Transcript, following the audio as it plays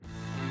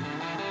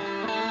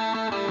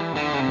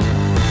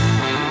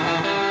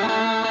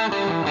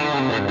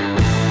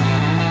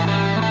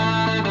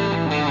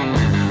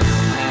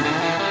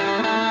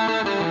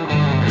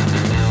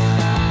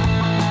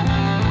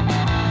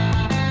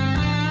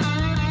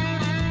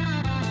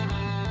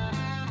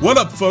What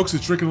up, folks?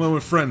 It's Drinking Alone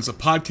with Friends, a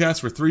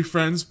podcast where three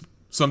friends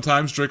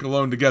sometimes drink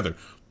alone together.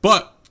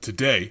 But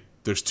today,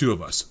 there's two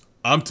of us.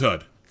 I'm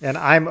Tud. And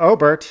I'm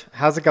Obert.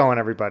 How's it going,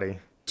 everybody?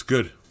 It's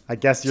good. I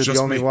guess you're the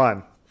only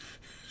one.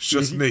 It's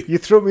just me. You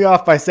threw me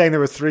off by saying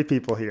there was three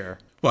people here.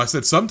 Well, I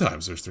said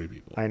sometimes there's three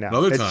people. I know. And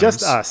other it's times,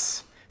 just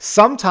us.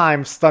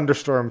 Sometimes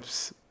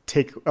thunderstorms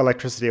take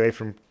electricity away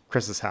from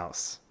Chris's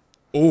house.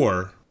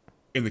 Or,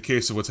 in the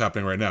case of what's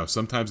happening right now,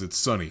 sometimes it's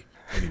sunny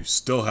and you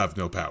still have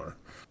no power.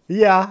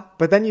 Yeah,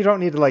 but then you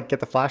don't need to get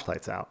the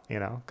flashlights out,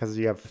 because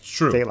you have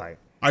daylight.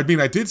 I mean,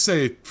 I did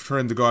say for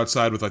him to go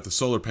outside with the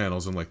solar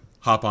panels and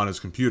hop on his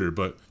computer,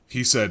 but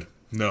he said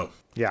no.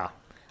 Yeah.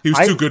 He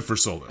was too good for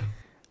solar.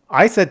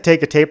 I said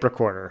take a tape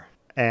recorder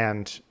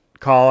and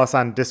call us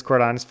on Discord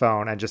on his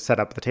phone and just set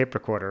up the tape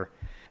recorder.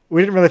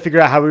 We didn't really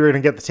figure out how we were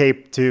going to get the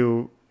tape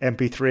to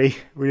MP3.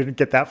 We didn't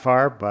get that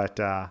far, but,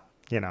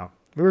 we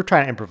were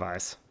trying to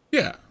improvise.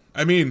 Yeah.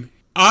 I mean,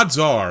 odds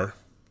are,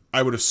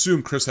 I would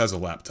assume Chris has a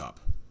laptop.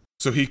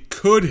 So he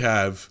could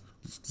have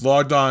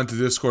logged on to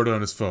Discord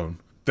on his phone,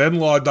 then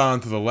logged on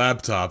to the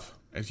laptop,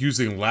 and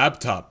using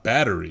laptop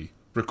battery,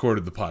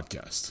 recorded the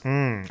podcast.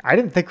 I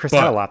didn't think Chris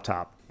had a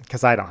laptop,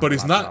 because I don't have a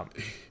laptop.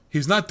 But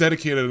he's not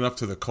dedicated enough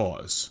to the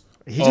cause.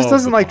 He just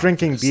doesn't like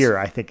drinking beer,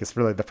 I think, is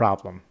really the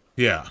problem.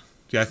 Yeah.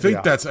 Yeah, I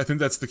think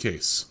that's the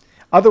case.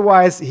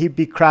 Otherwise, he'd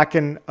be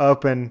cracking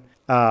open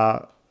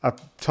a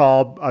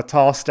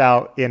tall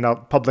stout in a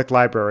public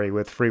library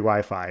with free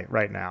Wi-Fi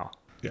right now.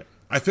 Yeah.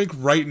 I think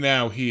right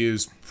now he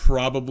is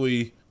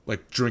probably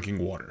drinking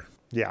water.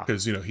 Yeah.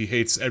 Because, he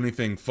hates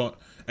anything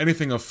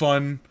of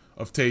fun,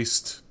 of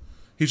taste.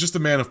 He's just a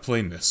man of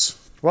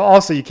plainness. Well,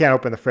 also, you can't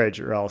open the fridge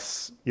or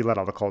else you let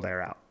all the cold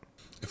air out.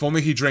 If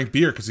only he drank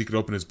beer because he could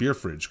open his beer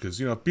fridge.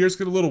 Because, if beers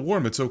get a little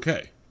warm, it's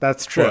okay.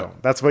 That's true.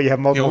 But that's what you have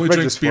multiple fridges for. He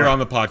only drinks beer on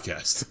the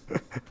podcast.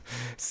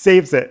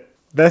 Saves it.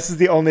 This is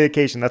the only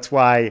occasion. That's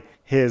why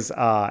his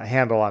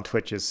handle on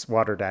Twitch is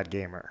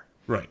WaterDadGamer.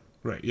 Right.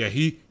 Yeah,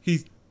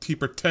 he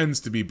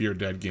pretends to be Beer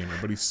Dad Gamer,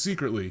 but he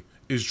secretly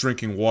is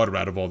drinking water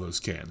out of all those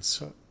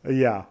cans.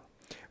 Yeah.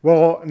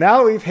 Well,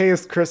 now we've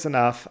hazed Chris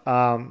enough.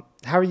 How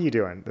are you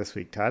doing this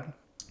week, Todd?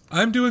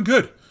 I'm doing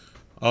good.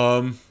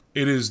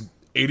 It is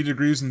 80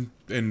 degrees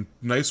and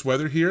nice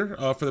weather here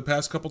for the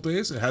past couple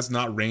days. It has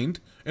not rained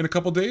in a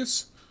couple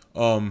days.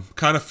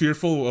 Kind of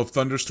fearful of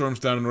thunderstorms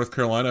down in North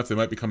Carolina if they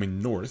might be coming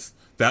north.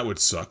 That would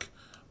suck.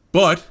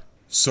 But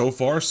so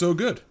far, so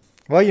good.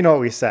 Well, you know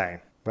what we say.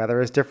 Weather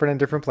is different in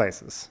different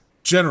places.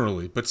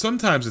 Generally, but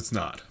sometimes it's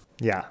not.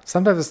 Yeah,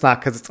 sometimes it's not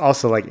because it's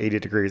also 80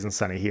 degrees and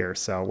sunny here.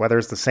 So weather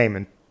is the same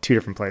in two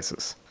different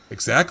places.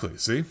 Exactly.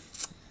 See?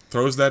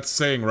 Throws that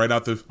saying right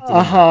out the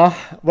window.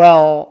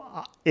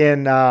 Well,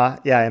 in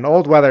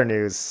old weather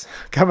news,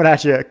 coming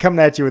at you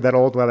with that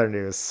old weather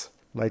news,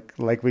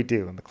 like we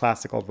do in the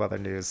classic old weather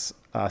news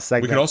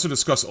segment. We could also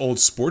discuss old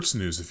sports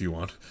news if you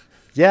want.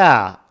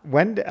 Yeah.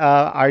 When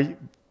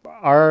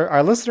are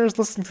our listeners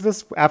listening to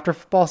this after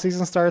football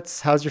season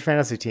starts? How's your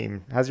fantasy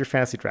team? How's your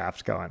fantasy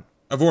draft going?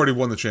 I've already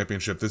won the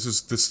championship.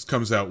 This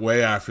comes out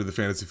way after the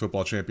fantasy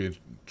football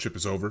championship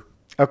is over.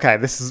 Okay,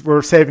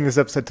 we're saving this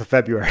episode till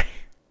February.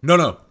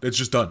 No, it's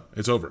just done.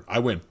 It's over. I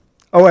win.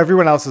 Oh,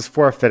 everyone else is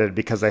forfeited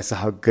because they saw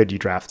how good you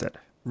drafted.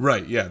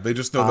 Right, yeah. They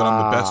just know that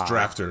I'm the best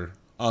drafter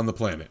on the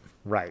planet.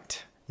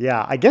 Right.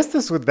 Yeah, I guess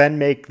this would then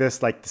make this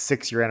the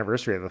 6-year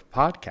anniversary of the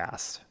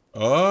podcast.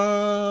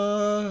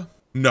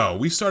 No,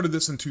 we started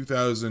this in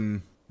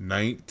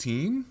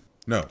 2019?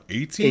 No,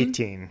 18?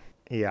 18,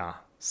 yeah.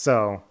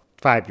 So,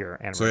 5-year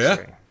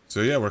anniversary.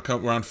 So yeah, we're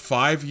on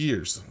 5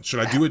 years.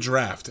 Should I do a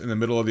draft in the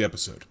middle of the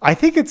episode? I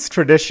think it's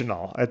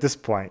traditional at this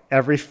point.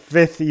 Every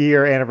 5th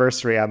year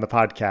anniversary on the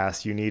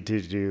podcast, you need to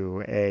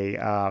do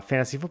a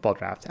fantasy football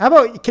draft. How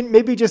about, you can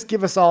maybe just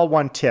give us all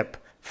one tip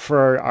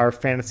for our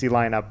fantasy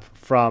lineup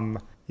from,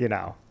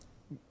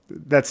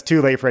 that's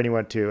too late for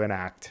anyone to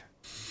enact.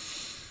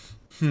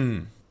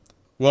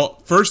 Well,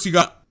 first you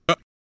got...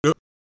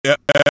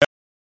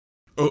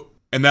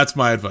 and that's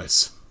my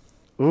advice.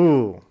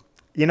 Ooh.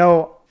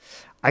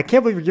 I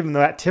can't believe you're giving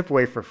that tip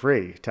away for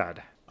free,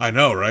 Todd. I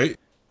know, right?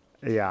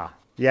 Yeah.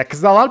 Yeah,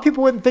 because a lot of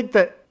people wouldn't think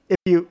that if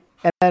you...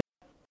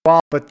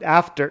 but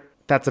after,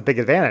 that's a big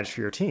advantage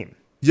for your team.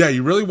 Yeah,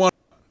 you really want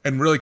and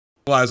really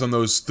capitalize on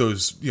those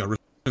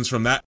receptions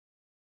from that.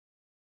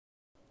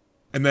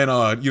 And then,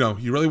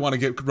 you really want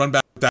to run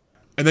back with that.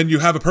 And then you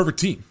have a perfect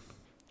team.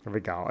 There we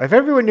go. If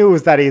everyone knew it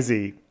was that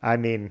easy,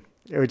 it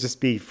would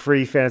just be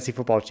free fantasy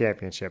football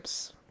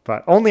championships.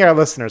 But only our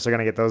listeners are going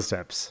to get those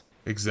tips.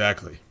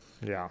 Exactly.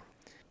 Yeah.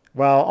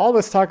 Well, all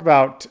this talk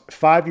about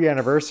 5-year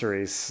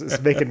anniversaries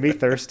is making me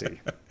thirsty.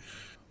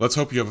 Let's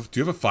hope do you have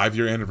a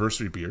 5-year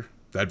anniversary beer?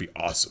 That'd be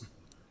awesome.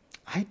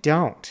 I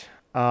don't.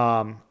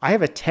 I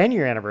have a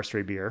 10-year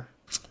anniversary beer.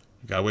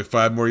 You gotta wait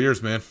 5 more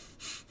years, man.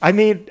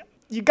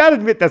 You gotta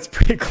admit that's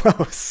pretty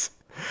close.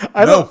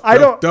 No,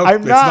 it's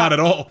not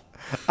at all.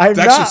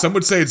 Some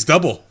would say it's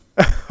double.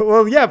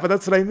 Well, yeah, but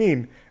that's what I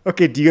mean.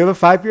 Okay, do you have a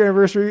 5-year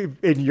anniversary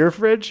in your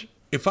fridge?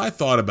 If I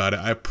thought about it,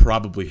 I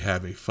probably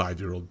have a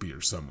 5-year-old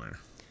beer somewhere.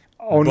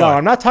 Oh, no,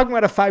 I'm not talking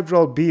about a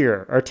 5-year-old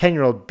beer or a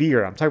 10-year-old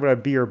beer. I'm talking about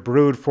a beer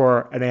brewed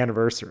for an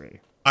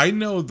anniversary. I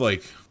know,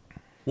 like,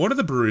 one of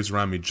the breweries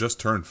around me just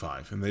turned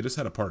 5, and they just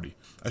had a party.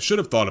 I should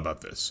have thought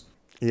about this.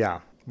 Yeah.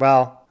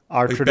 Well,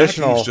 our Like,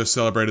 traditional... Baptiste just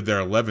celebrated their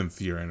 11th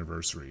year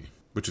anniversary,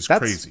 which is that's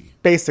crazy.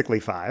 Basically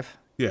 5.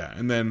 Yeah,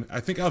 and then I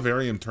think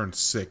Alvarium turned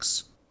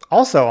 6.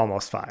 Also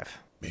almost 5.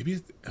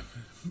 Maybe...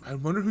 I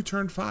wonder who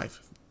turned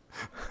 5.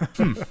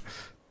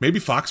 Maybe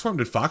Fox Farm?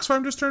 Did Fox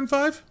Farm just turn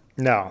 5?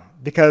 No,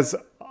 because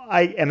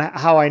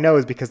how I know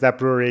is because that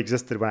brewery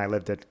existed when I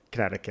lived in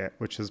Connecticut,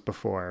 which is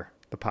before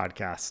the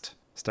podcast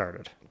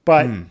started.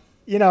 But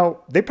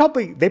they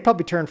probably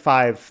turned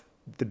 5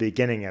 the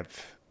beginning of.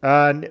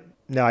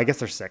 No, I guess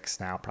they're 6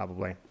 now,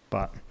 probably.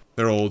 But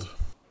they're old.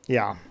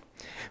 Yeah.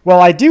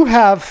 Well, I do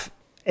have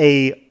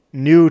a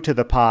new to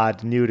the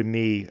pod, new to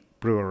me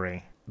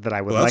brewery that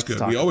I would like to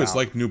talk about. We always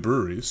like new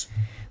breweries.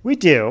 We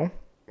do.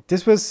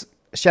 This was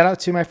shout out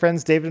to my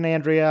friends David and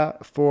Andrea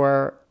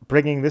for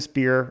bringing this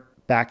beer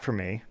back for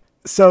me.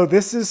 So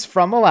this is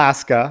from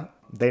Alaska.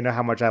 They know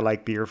how much I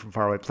like beer from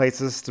faraway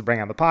places to bring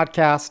on the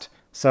podcast.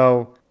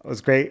 So it was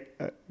great.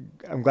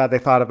 I'm glad they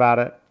thought about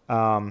it.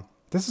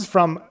 This is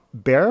from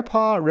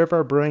Bearpaw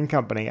River Brewing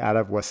Company out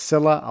of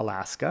Wasilla,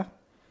 Alaska.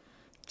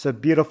 It's a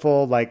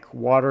beautiful, like,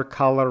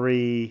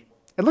 watercolory.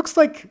 It looks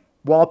like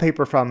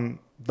wallpaper from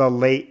the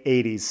late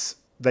 80s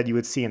that you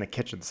would see in a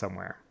kitchen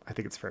somewhere. I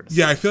think it's fair to say.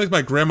 Yeah, I feel like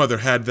my grandmother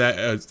had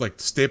that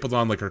like stapled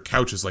on like her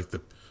couches, like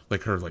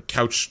her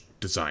couch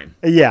design.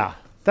 Yeah,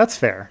 that's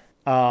fair.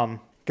 Like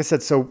I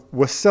said, so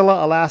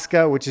Wasilla,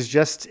 Alaska, which is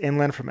just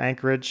inland from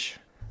Anchorage,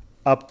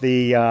 up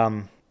the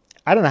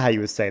I don't know how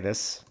you would say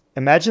this.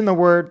 Imagine the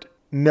word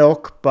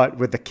milk, but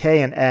with a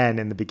K and N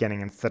in the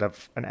beginning instead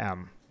of an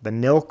M. The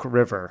Nilk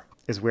River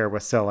is where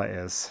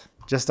Wasilla is,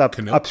 just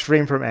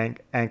upstream from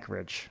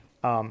Anchorage.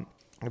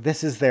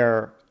 This is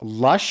their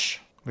Lush,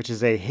 which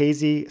is a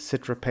hazy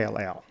Citra Pale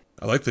Ale.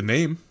 I like the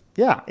name.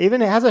 Yeah,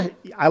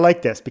 I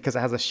like this because it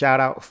has a shout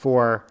out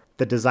for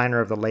the designer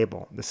of the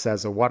label. This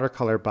says a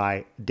watercolor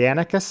by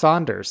Danica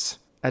Saunders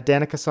at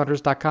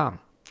danicasaunders.com.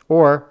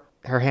 Or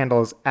her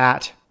handle is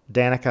at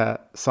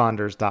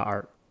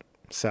danicasaunders.art.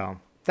 So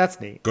that's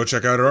neat. Go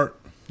check out her art.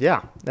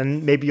 Yeah,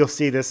 and maybe you'll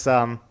see this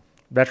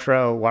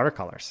retro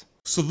watercolors.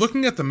 So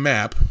looking at the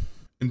map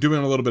and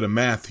doing a little bit of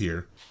math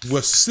here,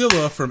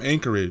 Wasilla from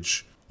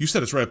Anchorage, you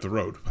said it's right up the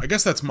road. I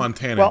guess that's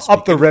Montana. Well,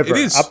 up the river.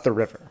 Up the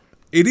river.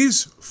 It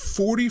is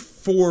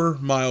 44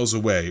 miles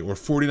away or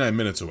 49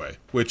 minutes away,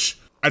 which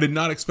I did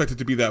not expect it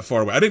to be that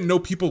far away. I didn't know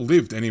people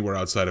lived anywhere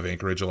outside of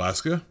Anchorage,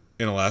 Alaska.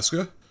 In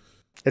Alaska.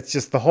 It's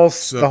just the whole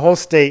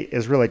state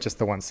is really just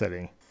the one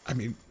city. I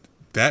mean,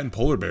 that and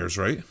polar bears,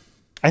 right?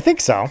 I think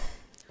so.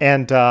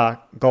 And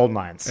gold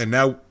mines. And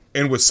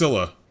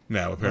Wasilla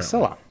now, apparently.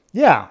 Wasilla.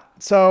 Yeah.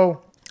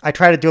 So I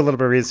try to do a little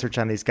bit of research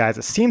on these guys.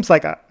 It seems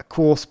like a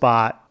cool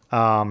spot.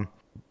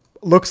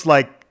 Looks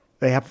like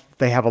they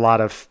have a lot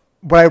of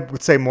what I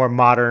would say more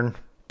modern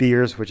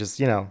beers, which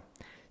is,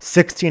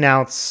 16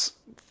 ounce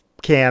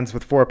cans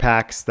with 4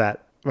 packs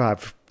that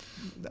have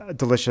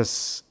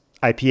delicious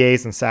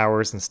IPAs and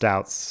sours and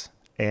stouts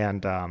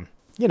and, a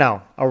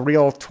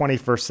real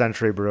 21st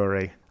century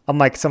brewery.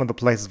 Unlike some of the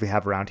places we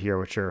have around here,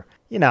 which are,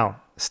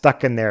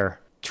 stuck in their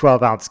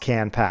 12 ounce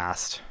can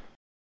past.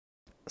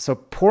 So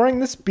pouring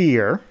this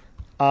beer,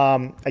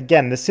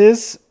 again, this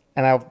is,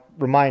 and I'll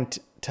remind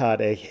Todd,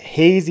 a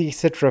hazy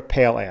Citra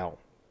Pale Ale.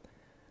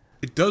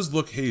 It does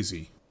look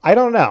hazy. I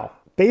don't know.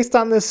 Based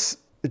on this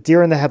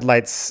deer in the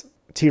headlights,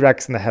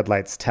 T-Rex in the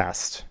headlights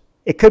test,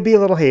 it could be a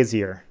little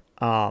hazier.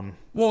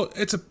 Well,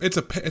 it's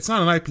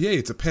not an IPA.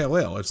 It's a pale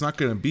ale. It's not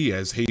going to be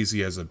as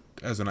hazy as an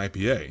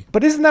IPA.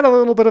 But isn't that a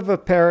little bit of a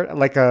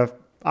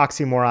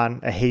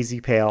oxymoron? A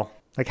hazy pale.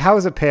 Like, how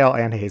is it pale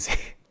and hazy?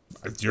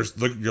 You're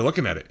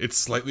looking at it. It's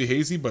slightly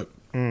hazy, but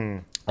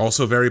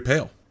also very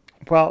pale.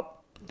 Well,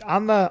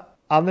 on the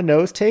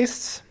nose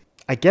tastes,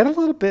 I get a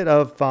little bit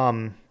of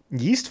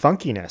yeast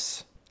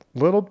funkiness, a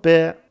little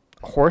bit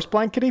horse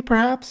blankety,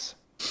 perhaps.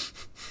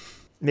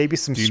 Maybe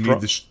some. Do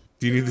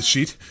you need the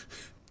sheet?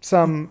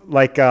 Some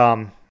like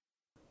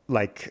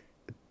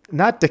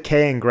not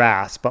decaying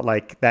grass, but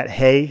like that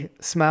hay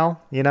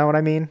smell. You know what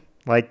I mean?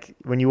 Like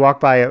when you walk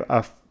by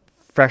a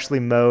freshly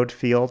mowed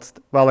field.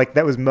 Well, like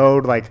that was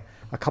mowed like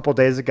a couple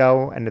days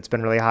ago, and it's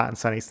been really hot and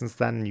sunny since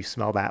then. And you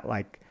smell that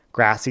like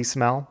grassy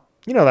smell.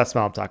 You know that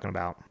smell I'm talking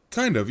about.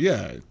 Kind of,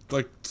 yeah.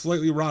 Like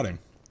slightly rotting.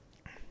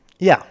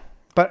 Yeah,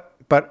 but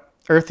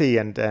earthy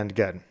and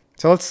good.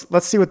 So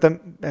let's see if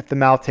the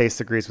mouth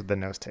taste agrees with the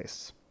nose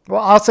tastes.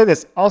 Well, I'll say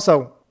this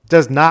also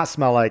does not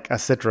smell like a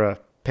Citra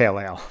Pale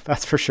Ale.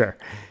 That's for sure.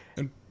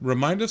 And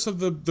remind us of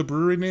the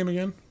brewery name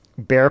again.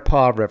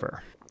 Bearpaw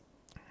River.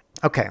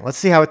 Okay, let's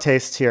see how it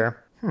tastes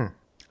here.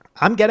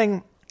 I'm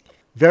getting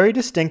very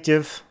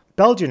distinctive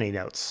Belgian-y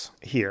notes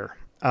here.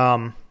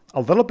 A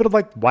little bit of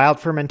like wild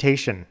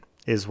fermentation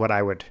is what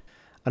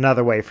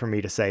another way for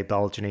me to say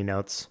Belgian-y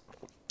notes.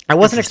 I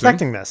wasn't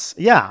expecting this.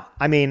 Yeah,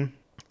 I mean,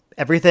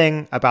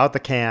 everything about the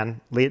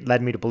can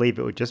led me to believe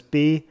it would just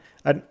be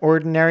an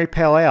ordinary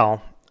pale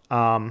ale.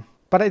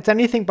 but it's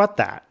anything but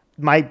that.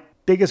 My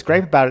biggest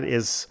gripe about it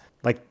is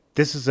like,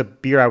 this is a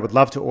beer I would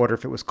love to order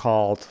if it was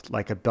called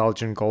like a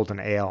Belgian Golden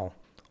Ale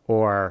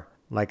or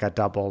like a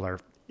double, or,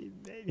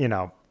 you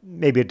know,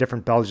 maybe a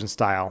different Belgian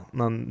style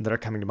that are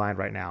coming to mind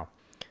right now.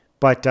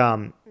 But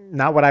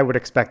not what I would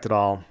expect at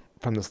all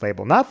from this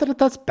label. Not that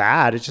that's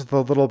bad. It's just a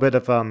little bit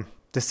of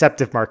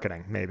deceptive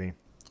marketing, maybe.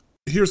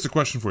 Here's the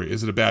question for you.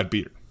 Is it a bad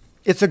beer?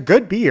 It's a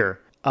good beer,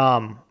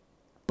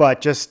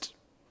 but just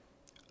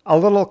a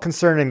little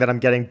concerning that I'm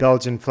getting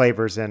Belgian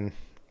flavors in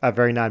a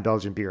very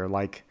non-Belgian beer.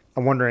 Like,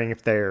 I'm wondering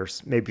if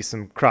there's maybe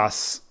some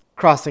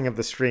crossing of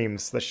the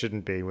streams that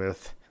shouldn't be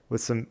with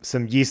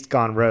some yeast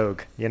gone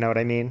rogue. You know what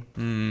I mean?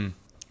 Mm.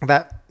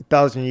 That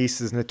Belgian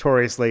yeast is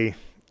notoriously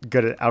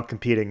good at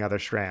outcompeting other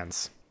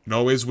strands. It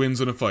always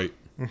wins in a fight.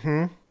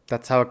 Mm-hmm.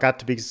 That's how it got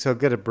to be so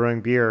good at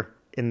brewing beer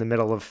in the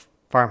middle of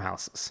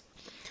farmhouses.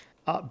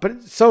 But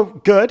it's so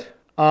good.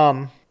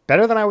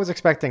 Better than I was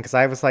expecting, because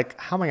I was like,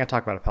 how am I going to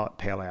talk about a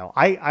pale ale?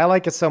 I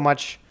like it so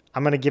much.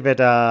 I'm going to give it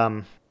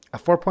a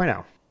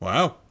 4.0.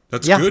 Wow.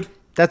 That's good.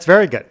 That's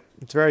very good.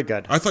 It's very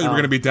good. I thought you were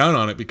going to be down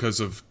on it because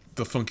of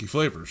the funky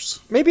flavors.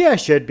 Maybe I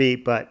should be,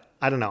 but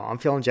I don't know. I'm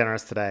feeling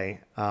generous today.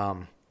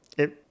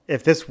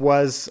 If this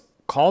was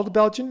called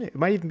Belgian, it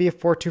might even be a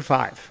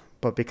 4.25.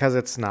 But because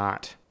it's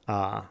not,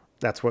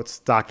 that's what's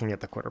docking at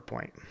the quarter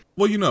point.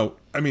 Well, you know,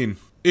 I mean,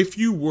 if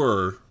you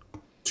were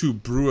to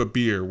brew a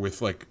beer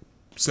with, like,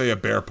 say a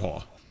bear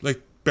paw,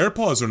 like, bear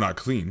paws are not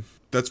clean.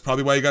 That's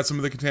probably why you got some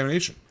of the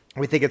contamination.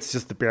 We think it's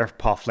just the bear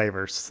paw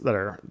flavors that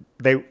are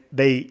they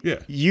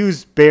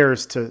use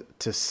bears to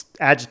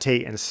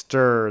agitate and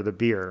stir the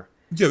beer.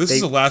 Yeah, this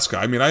is Alaska.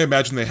 I mean, I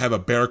imagine they have a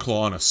bear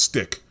claw on a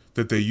stick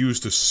that they use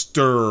to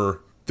stir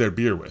their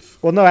beer with.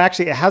 Well, no,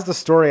 actually, it has the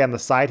story on the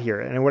side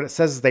here, and what it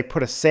says is they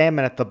put a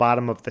salmon at the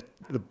bottom of the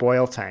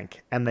boil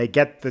tank, and they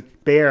get the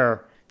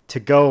bear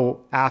to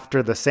go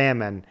after the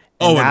salmon.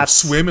 And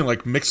swim and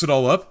like mix it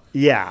all up?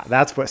 Yeah,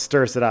 that's what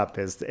stirs it up,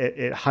 is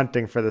it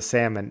hunting for the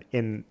salmon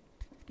in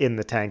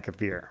the tank of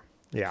beer.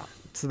 Yeah,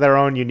 it's their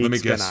own unique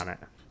spin on it.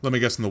 Let me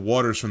guess, in the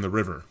waters from the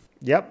river.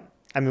 Yep.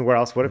 I mean, where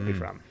else would it be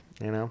from?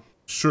 You know?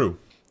 It's true.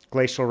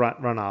 Glacial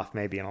runoff,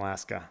 maybe in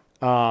Alaska.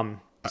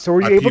 So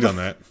were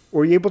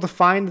you able to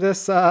find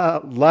this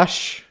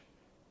Lush,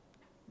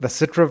 the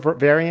Citra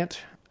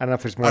variant? I don't know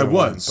if there's more than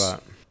one.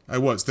 I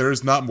was. There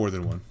is not more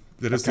than one.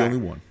 That is the only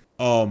one.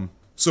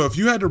 So if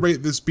you had to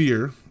rate this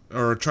beer,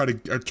 or try to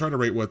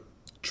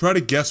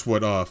guess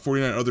what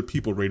 49 other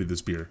people rated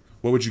this beer,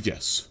 what would you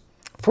guess?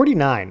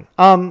 49.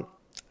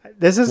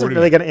 This isn't 49.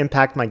 Really going to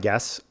impact my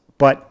guess,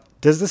 but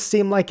does this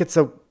seem like it's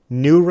a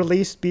new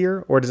release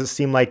beer, or does it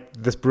seem like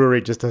this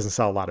brewery just doesn't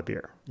sell a lot of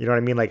beer? You know what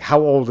I mean? Like,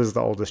 how old is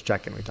the oldest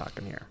check-in we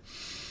talking here?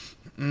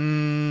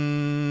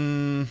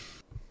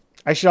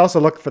 I should also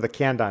look for the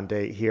canned-on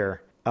date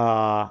here.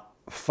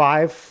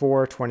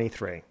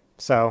 5/4/23.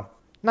 So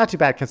not too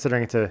bad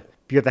considering it's a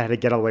beer that had to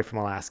get all the way from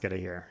Alaska to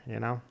here, you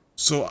know?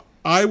 So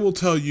I will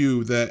tell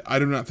you that I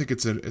do not think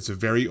it's a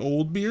very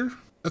old beer.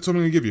 That's what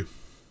I'm going to give you.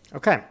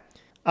 Okay.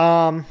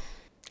 I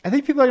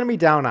think people are going to be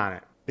down on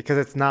it because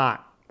it's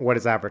not what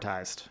is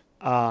advertised.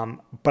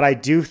 But I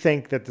do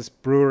think that this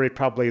brewery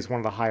probably is one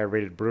of the higher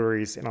rated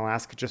breweries in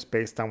Alaska, just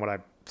based on what I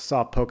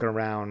saw poking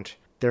around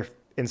their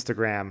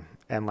Instagram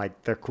and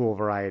like their cool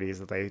varieties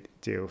that they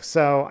do.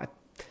 So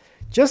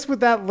just with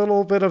that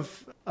little bit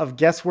of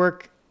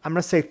guesswork, I'm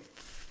going to say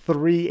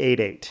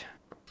 3.88.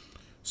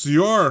 So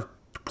you are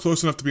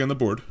close enough to be on the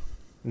board.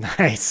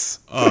 Nice.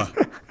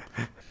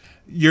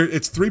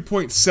 It's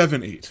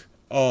 3.78.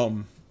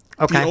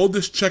 Okay. The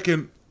oldest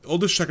check-in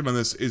on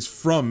this is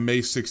from May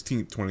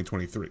 16th,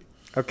 2023.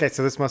 Okay,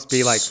 so this must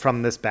be like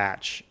from this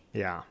batch.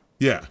 Yeah.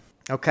 Yeah.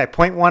 Okay,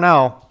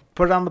 0.10.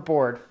 Put it on the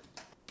board.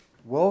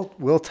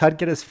 Will Tud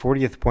get his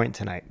 40th point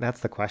tonight? That's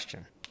the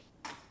question.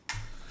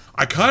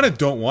 I kind of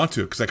don't want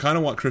to, because I kind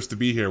of want Chris to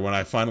be here when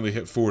I finally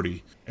hit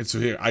 40. And so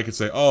here I could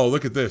say, oh,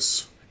 look at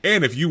this.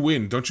 And if you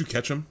win, don't you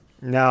catch him?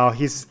 No,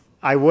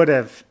 I would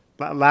have.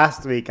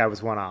 Last week I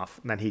was one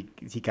off, and then he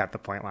got the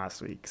point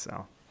last week.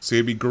 So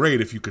it'd be great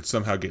if you could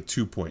somehow get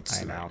 2 points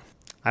tonight. I know.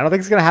 I don't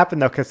think it's going to happen,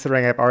 though,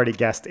 considering I've already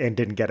guessed and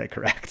didn't get it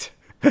correct.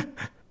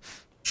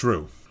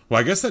 True. Well,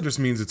 I guess that just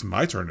means it's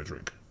my turn to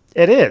drink.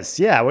 It is.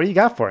 Yeah. What do you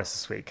got for us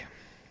this week?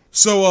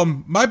 So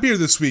my beer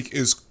this week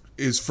is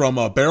from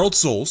Barreled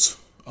Souls.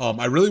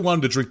 I really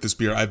wanted to drink this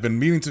beer. I've been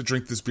meaning to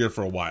drink this beer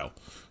for a while.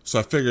 So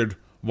I figured,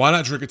 why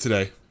not drink it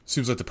today?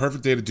 Seems like the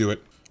perfect day to do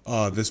it.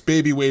 This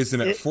baby weighs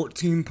in at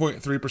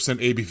 14.3%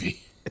 ABV.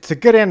 It's a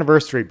good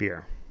anniversary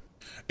beer.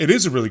 It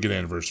is a really good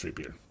anniversary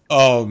beer.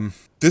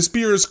 This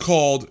beer is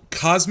called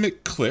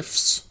Cosmic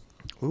Cliffs,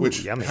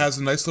 which yummy. Has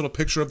a nice little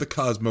picture of the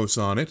cosmos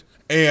on it.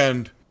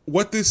 And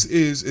what this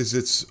is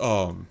it's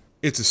a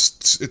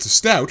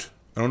stout.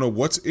 I don't know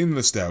what's in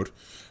the stout,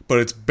 but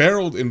it's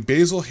barreled in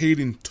Basil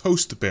Hayden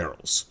toast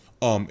barrels.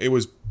 It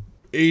was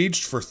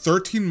aged for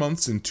 13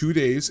 months and 2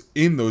 days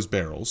in those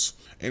barrels,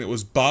 and it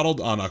was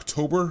bottled on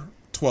October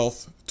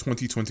 12th,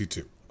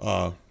 2022.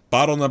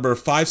 Bottle number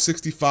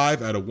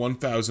 565 out of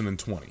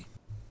 1020.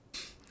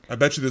 I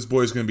bet you this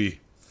boy is going to be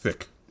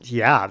thick.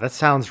 Yeah, that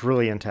sounds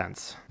really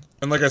intense.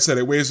 And like I said,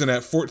 it weighs in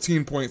at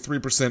 14.3%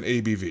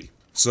 ABV.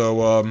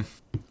 So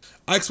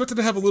I expected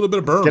to have a little bit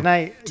of burn. Good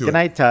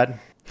night, Todd.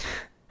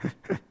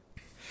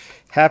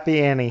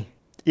 Happy Annie.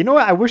 You know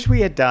what? I wish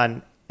we had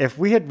done, if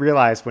we had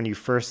realized when you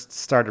first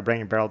started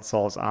bringing Barreled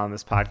Souls on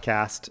this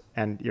podcast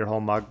and your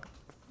whole mug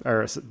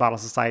or Bottle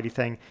Society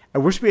thing, I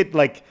wish we had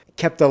like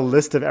kept a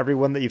list of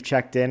everyone that you've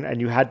checked in and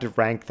you had to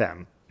rank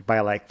them by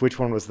like which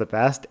one was the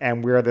best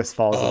and where this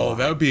falls. Oh,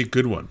 that would be a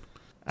good one.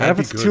 I don't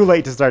know if it's too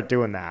late to start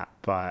doing that,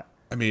 but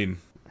I mean,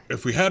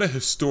 if we had a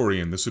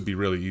historian, this would be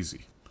really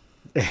easy.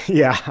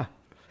 Yeah.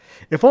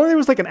 If only there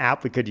was like an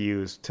app we could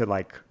use to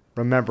like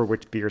remember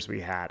which beers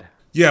we had.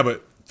 Yeah,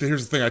 but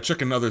here's the thing. I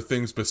check in other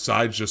things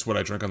besides just what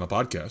I drink on the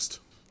podcast.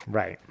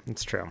 Right.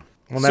 It's true.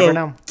 We'll never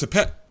know.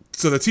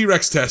 So the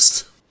T-Rex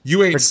test,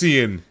 you ain't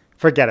seeing...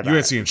 Forget about it. You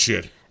ain't seeing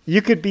shit.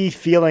 You could be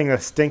feeling the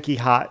stinky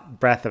hot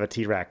breath of a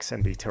T-Rex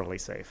and be totally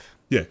safe.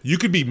 Yeah, you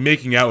could be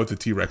making out with the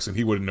T-Rex and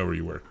he wouldn't know where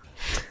you were.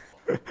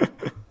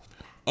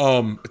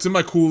 It's in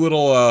my cool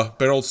little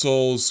Barreled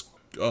Souls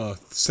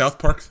South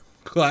Park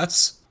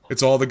class.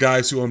 It's all the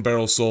guys who own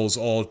Barreled Souls,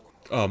 all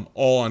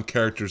on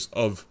characters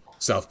of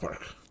South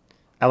Park.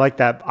 I like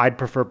that. I'd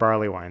prefer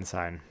barley wine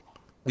sign.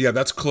 Yeah,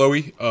 that's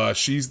Chloe.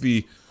 She's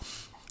the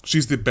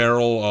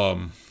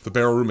barrel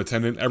room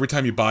attendant. Every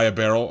time you buy a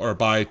barrel or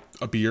buy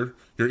a beer,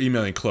 you're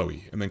emailing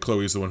Chloe, and then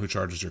Chloe is the one who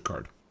charges your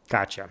card.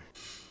 Gotcha.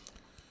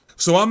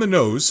 So on the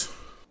nose,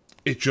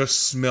 it just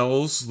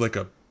smells like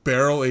a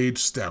barrel-aged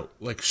stout.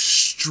 Like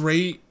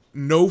straight,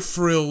 no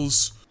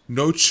frills,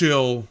 no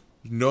chill,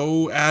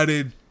 no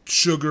added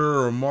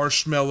sugar or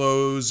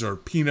marshmallows or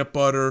peanut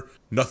butter,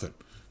 nothing.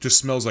 Just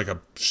smells like a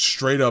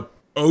straight-up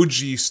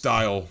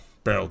OG-style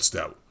barreled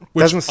stout,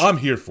 which I'm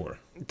here for.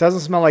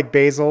 Doesn't smell like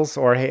Basil's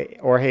or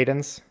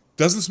Hayden's.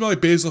 Doesn't smell like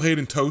Basil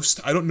Hayden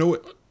toast. I don't know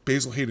what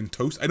Basil Hayden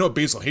toast. I know what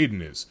Basil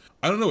Hayden is.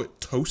 I don't know what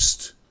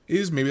toast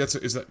is. Maybe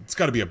it's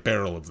got to be a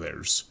barrel of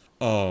theirs.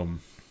 Or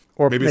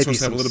maybe it's supposed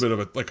to have a little bit of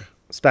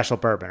a special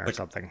bourbon or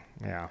something.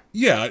 Yeah.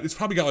 Yeah, it's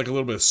probably got like a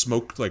little bit of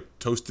smoked, like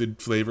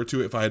toasted flavor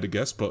to it, if I had to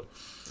guess. But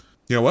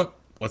you know what?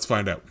 Let's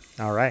find out.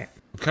 All right.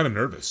 I'm kind of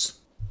nervous.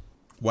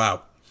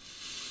 Wow.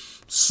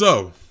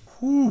 So,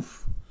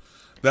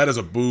 that is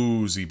a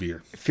boozy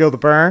beer. Feel the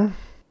burn?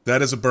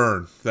 That is a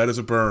burn. That is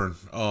a burn.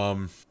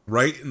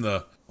 Right in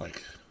the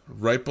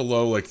right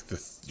below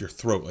your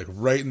throat,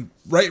 right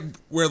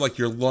where like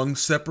your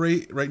lungs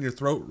separate, right in your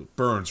throat,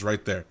 burns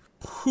right there.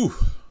 Whew.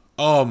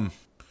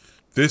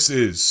 This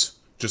is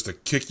just a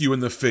kick you in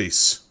the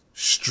face,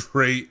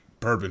 straight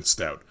bourbon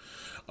stout.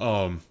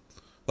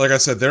 Like I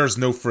said, there's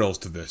no frills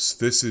to this.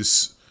 This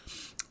is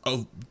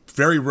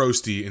very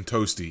roasty and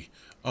toasty.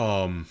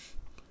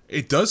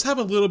 It does have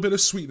a little bit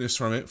of sweetness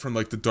from it, from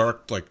like the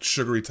dark, like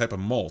sugary type of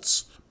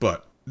malts,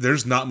 but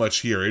there's not much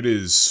here. It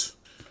is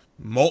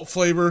malt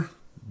flavor,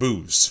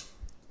 booze.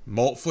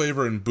 Malt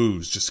flavor and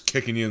booze just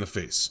kicking you in the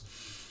face.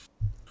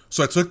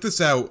 So I took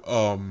this out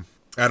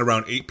at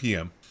around 8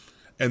 p.m.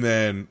 and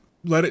then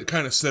let it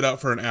kind of sit out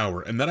for an hour.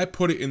 And then I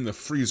put it in the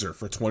freezer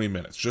for 20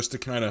 minutes just to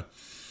kind of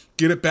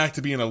get it back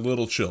to being a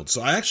little chilled.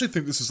 So I actually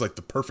think this is like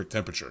the perfect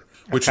temperature,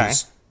 which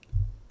is,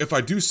 if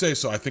I do say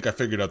so, I think I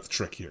figured out the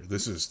trick here.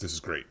 This is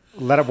great.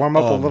 Let it warm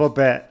up a little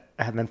bit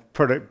and then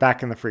put it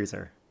back in the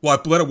freezer. Well,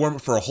 I let it warm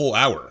up for a whole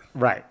hour.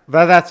 Right.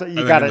 But that's what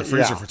you got in the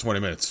freezer for 20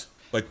 minutes.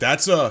 Like I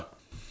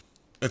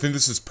think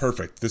this is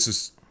perfect. This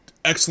is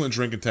excellent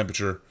drinking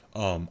temperature.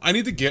 I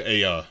need to get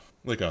a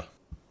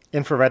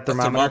infrared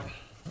thermometer.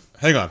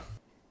 Hang on.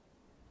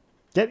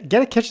 Get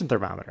a kitchen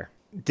thermometer.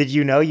 Did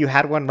you know you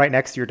had one right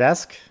next to your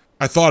desk?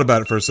 I thought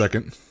about it for a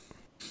second.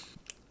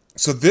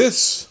 So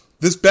this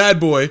bad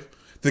boy,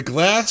 the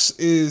glass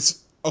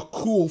is a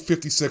cool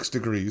 56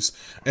 degrees,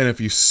 and if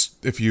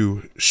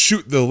you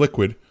shoot the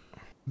liquid,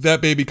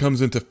 that baby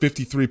comes into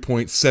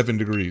 53.7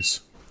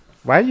 degrees.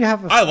 Why do you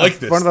have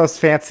one of those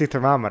fancy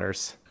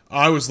thermometers?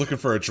 I was looking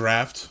for a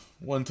draft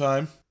one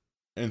time,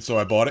 and so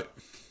I bought it.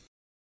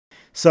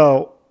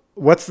 So,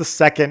 what's the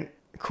second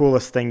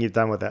coolest thing you've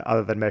done with it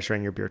other than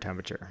measuring your beer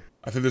temperature?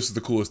 I think this is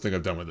the coolest thing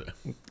I've done with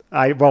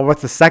it.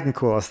 What's the second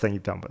coolest thing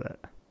you've done with it?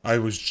 I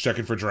was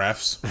checking for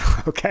drafts.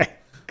 Okay,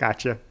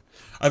 gotcha.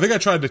 I think I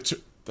tried to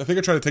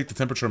take the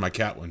temperature of my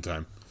cat one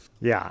time.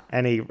 Yeah.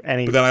 Any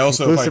but then I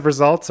also, conclusive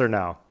results or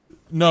no?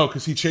 No,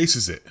 because he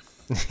chases it.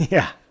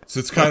 Yeah. So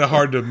it's kind of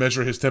hard to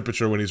measure his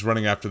temperature when he's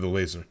running after the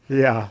laser.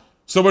 Yeah.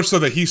 So much so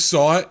that he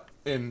saw it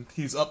and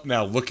he's up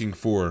now looking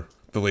for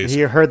the laser.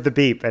 He heard the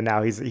beep and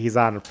now he's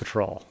on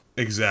patrol.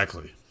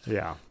 Exactly.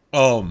 Yeah.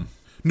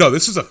 No,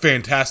 this is a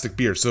fantastic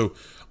beer. So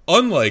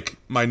unlike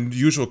my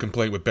usual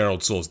complaint with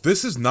Barreled Souls,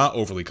 this is not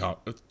overly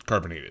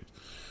carbonated.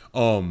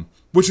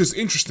 Which is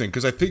interesting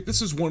because I think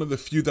this is one of the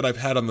few that I've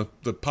had on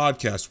the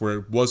podcast where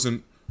it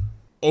wasn't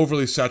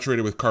overly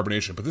saturated with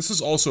carbonation. But this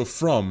is also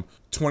from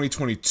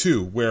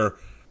 2022 where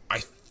I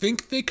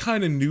think they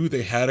kind of knew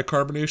they had a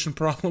carbonation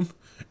problem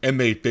and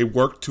they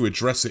worked to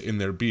address it in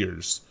their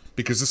beers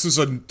because this is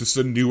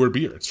a newer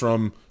beer. It's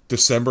from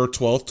December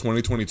 12th,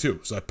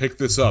 2022. So I picked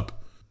this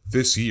up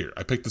this year.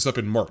 I picked this up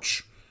in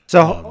March.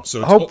 So,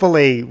 So it's,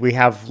 hopefully we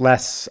have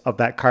less of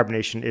that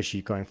carbonation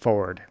issue going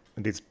forward.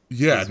 These,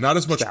 yeah, not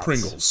as much stouts.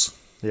 Pringles.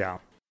 Yeah.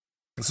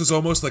 This is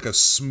almost like a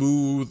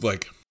smooth,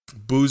 like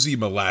boozy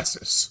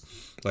molasses.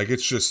 Like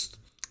it's just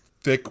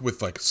thick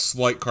with like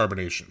slight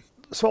carbonation.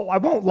 So I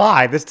won't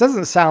lie, this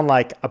doesn't sound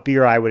like a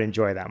beer I would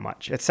enjoy that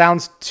much. It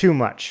sounds too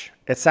much.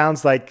 It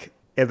sounds like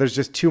there's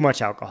just too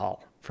much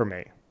alcohol for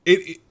me.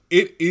 It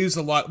is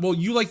a lot. Well,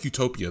 you like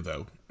Utopia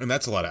though, and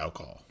that's a lot of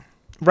alcohol.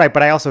 Right,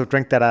 but I also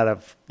drink that out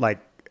of like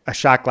a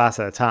shot glass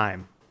at a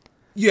time.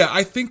 Yeah,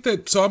 I think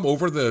that. So I'm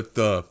over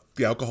the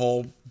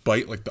alcohol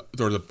bite, like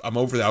I'm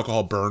over the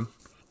alcohol burn.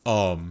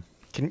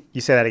 Can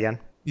you say that again?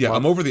 Yeah,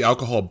 I'm over the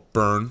alcohol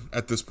burn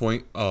at this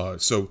point.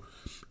 So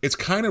it's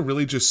kind of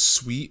really just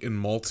sweet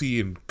and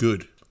malty and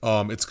good.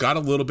 It's got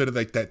a little bit of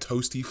like that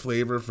toasty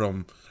flavor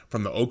from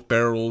the oak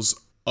barrels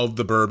of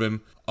the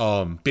bourbon.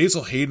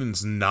 Basil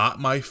Hayden's not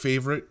my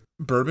favorite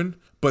bourbon,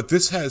 but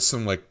this has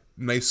some like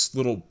nice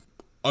little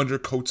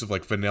undercoats of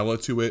like vanilla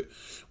to it,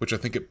 which I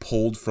think it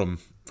pulled from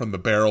the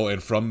barrel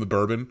and from the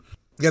bourbon.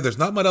 Yeah, there's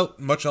not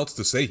much else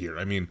to say here.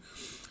 I mean,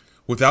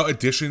 without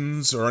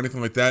additions or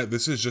anything like that,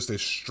 this is just a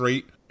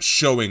straight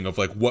showing of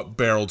like what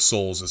Barreled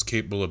Souls is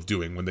capable of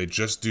doing when they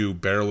just do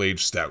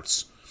barrel-aged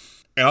stouts.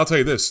 And I'll tell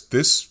you this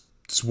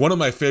is one of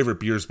my favorite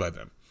beers by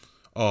them.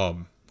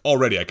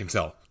 Already I can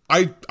tell.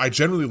 I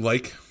generally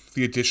like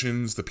the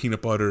additions, the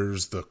peanut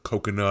butters, the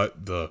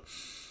coconut, the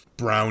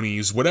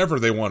brownies, whatever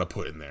they want to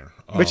put in there.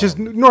 Which is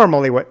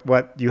normally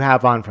what you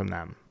have on from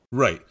them.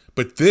 Right.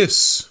 But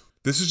this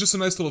is just a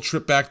nice little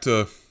trip back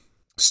to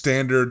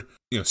standard,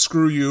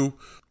 screw you.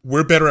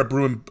 We're better at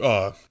brewing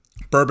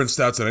bourbon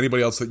stouts than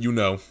anybody else that you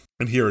know,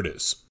 and here it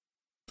is.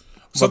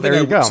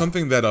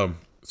 Something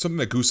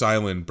that Goose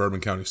Island Bourbon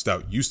County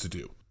Stout used to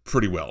do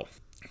pretty well.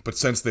 But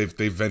since they've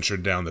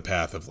ventured down the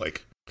path of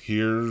like,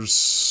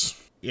 here's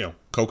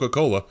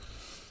Coca-Cola.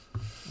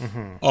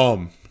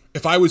 Mm-hmm.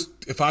 If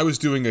I was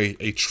doing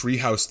a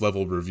Treehouse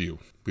level review,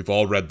 we've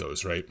all read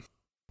those, right?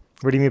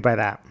 What do you mean by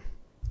that?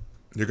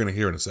 You're gonna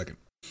hear in a second.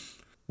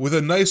 With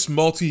a nice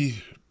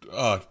malty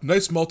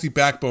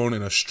backbone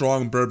and a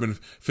strong bourbon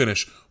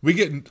finish, we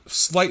get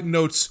slight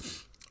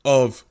notes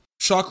of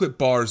chocolate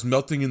bars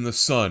melting in the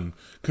sun,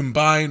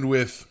 combined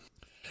with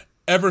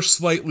ever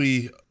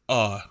slightly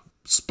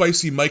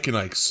spicy Mike and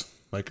Ike's.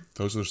 Like,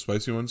 those are the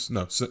spicy ones?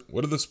 No,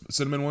 what are the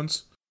cinnamon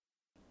ones?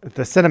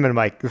 The cinnamon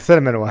ones.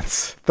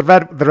 The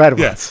red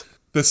ones.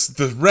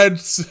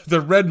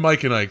 The red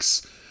Mike and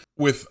Ike's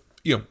with,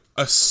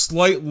 a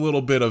slight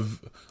little bit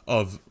of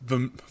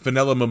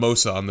vanilla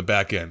mimosa on the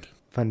back end.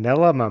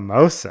 Vanilla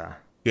mimosa?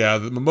 Yeah,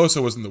 the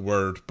mimosa wasn't the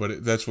word,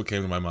 but that's what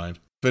came to my mind.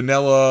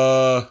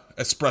 Vanilla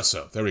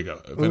espresso. There we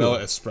go. Vanilla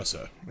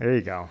espresso. There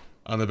you go.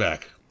 On the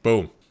back.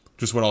 Boom.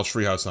 Just went all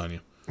Treehouse on you.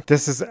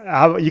 This is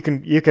how you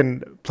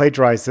can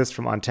plagiarize this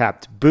from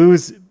Untapped.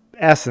 Booze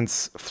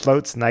essence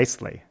floats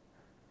nicely.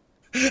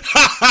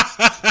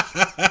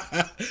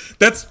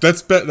 That's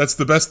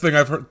the best thing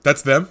I've heard.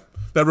 That's them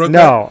that wrote that?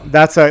 No,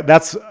 that's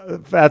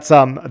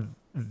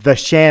the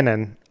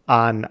Shannon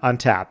on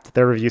Untapped.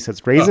 Their review says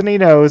raisiny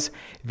nose,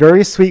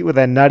 very sweet with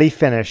a nutty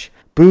finish.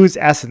 Booze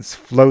essence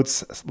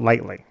floats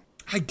lightly.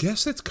 I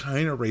guess it's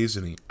kind of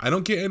raisiny. I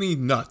don't get any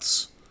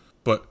nuts,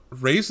 but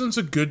raisin's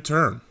a good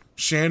term.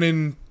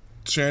 Shannon.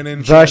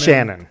 The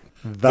Shannon.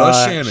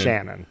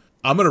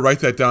 I'm gonna write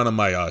that down on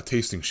my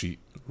tasting sheet.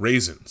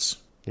 Raisins.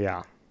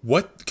 Yeah.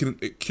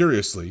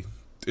 Curiously,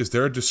 is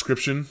there a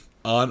description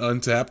on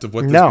Untapped of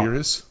what this beer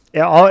is?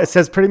 It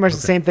says pretty much the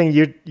same thing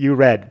you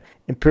read.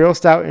 Imperial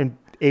Stout and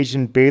aged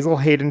in Basil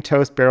Hayden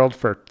toast barreled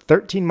for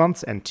 13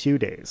 months and 2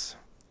 days.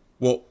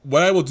 Well,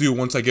 what I will do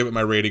once I give it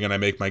my rating and I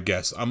make my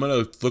guess, I'm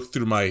going to look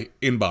through my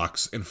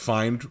inbox and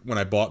find when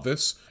I bought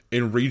this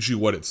and read you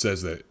what it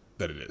says that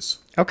it is.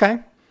 Okay.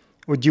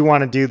 Would you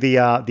want to do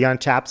the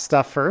Untapped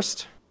stuff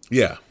first?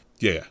 Yeah.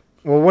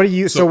 Well, what are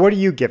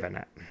you giving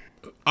it?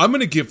 I'm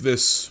gonna give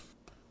this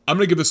a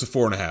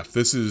 4.5.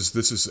 This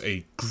is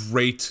a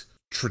great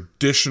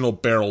traditional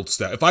barreled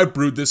stout. If I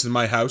brewed this in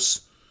my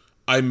house,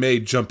 I may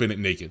jump in it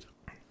naked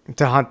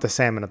to hunt the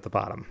salmon at the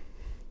bottom.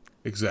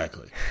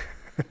 Exactly.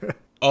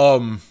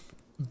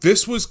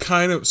 This was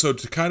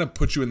to kind of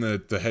put you in the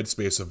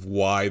headspace of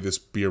why this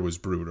beer was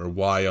brewed, or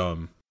why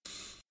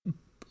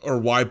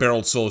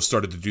Barreled Souls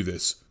started to do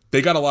this.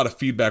 They got a lot of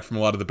feedback from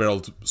a lot of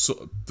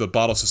the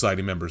Bottle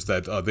Society members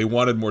that they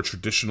wanted more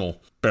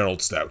traditional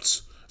barreled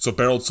stouts. So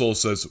Barreled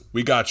Souls says,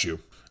 we got you.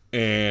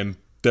 And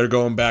they're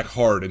going back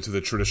hard into the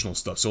traditional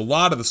stuff. So a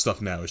lot of the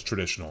stuff now is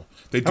traditional.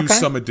 They do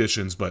some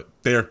additions, but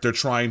they're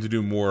trying to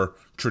do more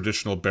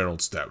traditional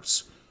barreled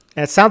stouts.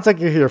 And it sounds like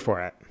you're here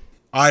for it.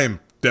 I am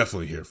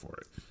definitely here for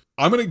it.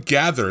 I'm going to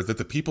gather that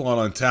the people on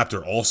Untapped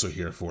are also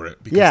here for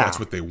it because that's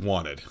what they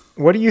wanted.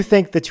 What do you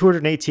think the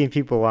 218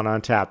 people on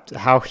Untapped,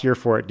 how here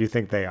for it do you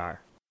think they are?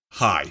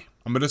 High.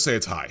 I'm going to say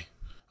it's high.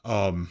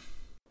 I'm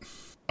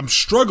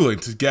struggling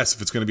to guess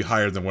if it's going to be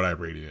higher than what I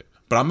rated it.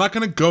 But I'm not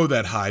going to go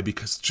that high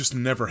because it just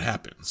never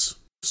happens.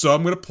 So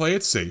I'm going to play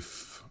it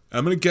safe.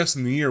 I'm going to guess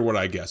near what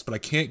I guess, but I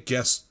can't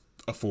guess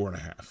a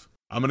 4.5.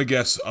 I'm going to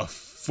guess a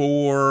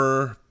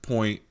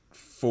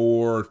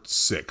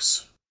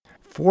 4.46.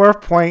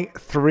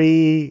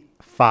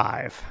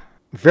 4.35.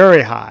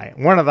 Very high.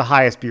 One of the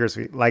highest beers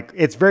we like.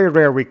 It's very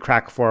rare we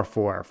crack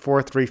 4.4.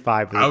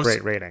 4.35 is a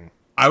great rating.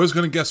 I was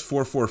gonna guess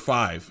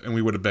 4.45, and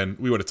we would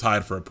have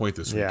tied for a point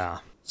this week. Yeah.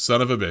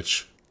 Son of a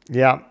bitch.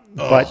 Yeah,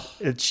 but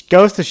it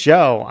goes to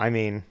show. I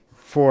mean,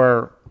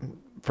 for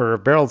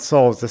Barreled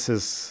Souls, this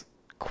is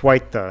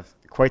quite the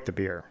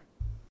beer.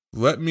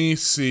 Let me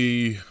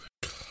see.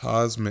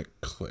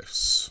 Cosmic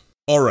Cliffs.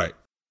 All right.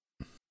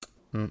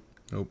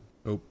 Nope.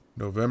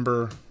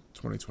 November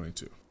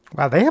 2022.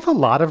 Wow, they have a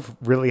lot of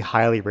really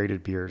highly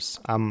rated beers.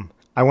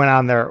 I went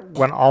on there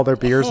when all their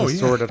beers are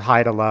sorted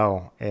high to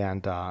low,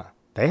 and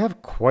they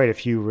have quite a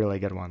few really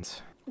good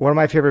ones. One of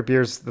my favorite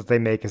beers that they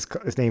make is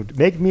named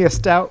 "Make Me a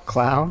Stout,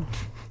 Clown."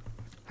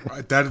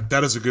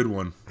 That is a good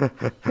one. Hang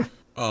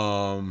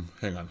on,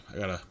 I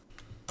got a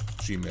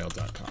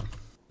gmail.com.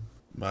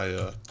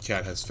 My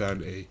cat has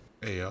found a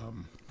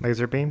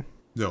laser beam.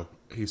 No,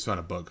 he's found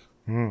a bug.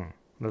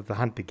 Let the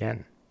hunt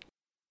begin.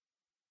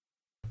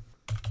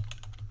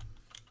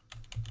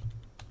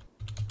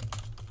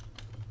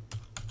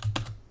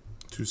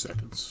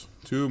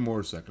 Two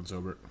more seconds,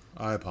 Obert.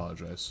 I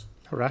apologize.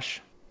 No rush.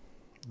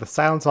 The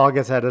silence all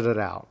gets edited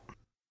out.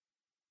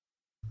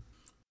 I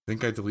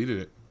think I deleted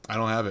it. I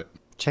don't have it.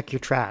 Check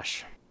your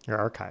trash, your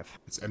archive.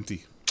 It's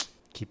empty.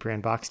 Keep your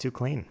inbox too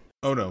clean.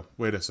 Oh no,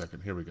 wait a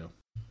second. Here we go.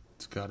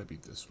 It's gotta be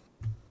this one.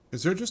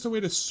 Is there just a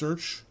way to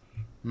search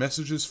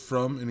messages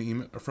from an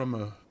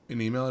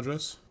email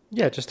address?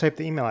 Yeah, just type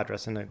the email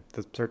address in the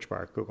search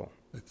bar at Google.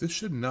 Like, this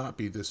should not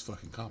be this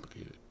fucking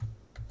complicated.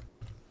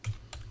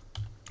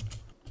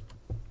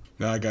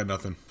 No, I got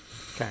nothing.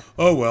 Okay.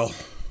 Oh well.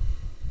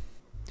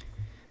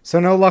 So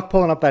no luck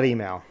pulling up that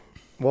email.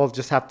 We'll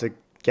just have to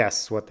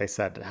guess what they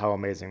said, how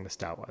amazing the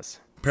stout was.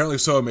 Apparently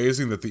so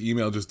amazing that the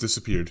email just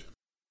disappeared.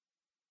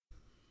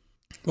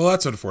 Well,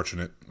 that's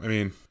unfortunate. I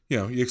mean,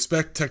 you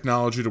expect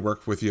technology to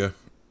work with you,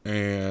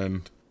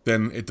 and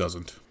then it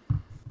doesn't.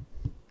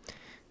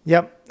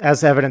 Yep,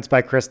 as evidenced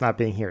by Chris not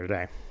being here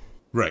today.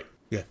 Right.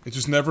 Yeah. It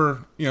just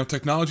never,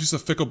 technology's a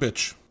fickle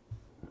bitch.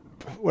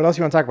 What else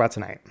you want to talk about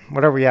tonight?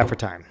 Whatever we have for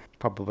time.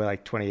 Probably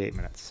like 28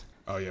 minutes.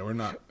 Oh, yeah, we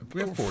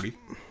have 40.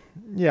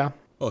 Yeah.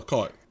 Well,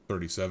 call it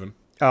 37.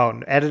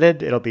 Oh, edited,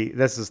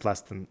 this is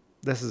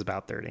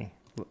about 30.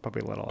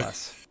 Probably a little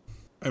less.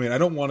 I mean, I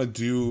don't want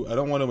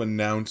to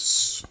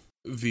announce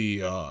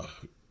the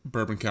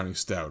Bourbon County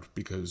Stout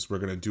because we're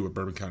going to do a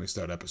Bourbon County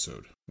Stout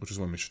episode, which is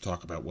when we should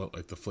talk about what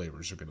like the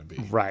flavors are going to be.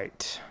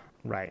 Right.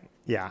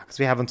 Yeah, because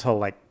we have until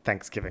like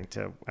Thanksgiving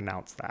to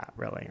announce that,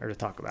 really, or to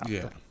talk about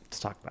it. Let's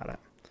talk about it.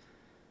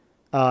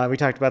 We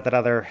talked about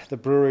the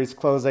brewery's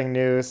closing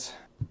news.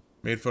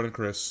 Made fun of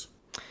Chris.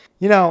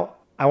 I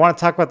want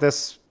to talk about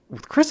this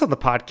with Chris on the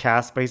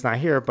podcast, but he's not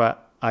here.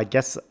 But I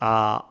guess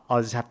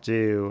I'll just have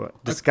to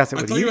discuss it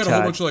with you. I thought you had a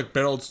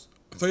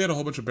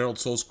whole bunch of barreled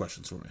souls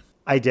questions for me.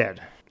 I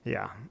did.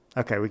 Yeah.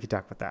 Okay, we could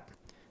talk about that.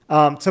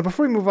 So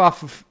before we move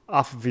off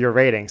of your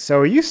rating, so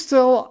are you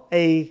still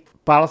a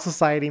Bottle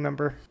Society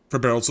member? For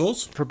Barreled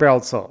Souls? For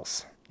Barreled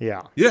Souls.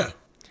 Yeah. Yeah.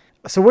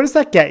 So what does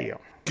that get you?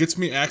 Gets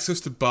me access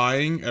to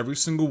buying every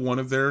single one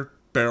of their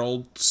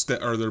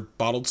or their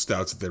bottled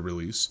stouts that they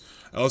release.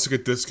 I also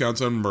get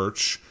discounts on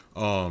merch,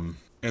 and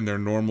their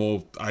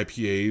normal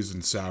IPAs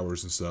and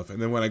sours and stuff.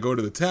 And then when I go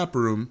to the tap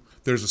room,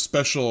 there's a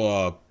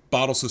special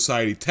Bottle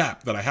Society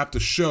tap that I have to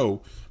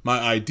show my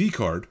ID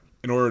card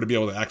in order to be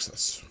able to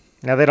access.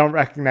 Now they don't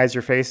recognize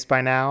your face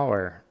by now,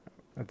 or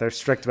they're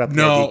strict about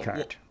the ID card?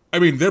 Well, I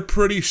mean, they're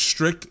pretty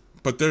strict,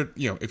 but they're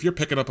if you're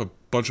picking up a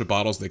bunch of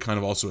bottles, they kind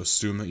of also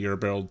assume that you're a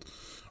barreled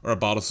or a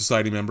Bottle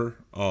Society member.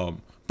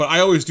 But I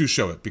always do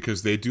show it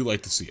because they do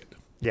like to see it.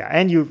 Yeah,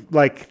 and you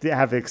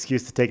have the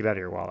excuse to take it out of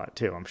your wallet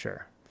too, I'm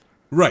sure.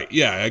 Right,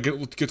 yeah. I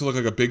get to look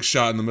like a big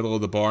shot in the middle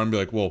of the bar and be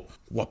like, well,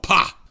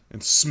 wapa!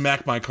 And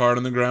smack my card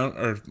on the ground,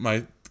 or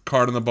my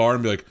card on the bar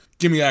and be like,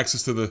 give me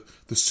access to the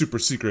super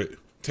secret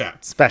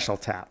tap. Special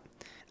tap.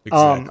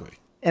 Exactly.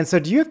 And so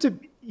do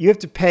you have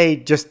to pay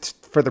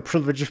just for the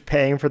privilege of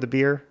paying for the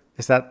beer?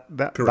 Is that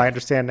my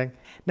understanding?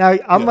 Now,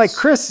 unlike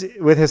Chris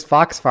with his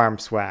Fox Farm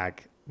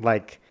swag,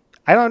 I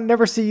don't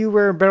never see you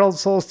wearing Barreled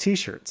Souls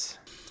t-shirts.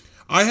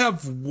 I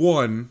have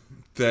one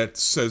that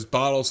says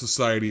Bottle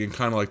Society and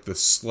kind of like the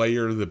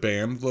Slayer the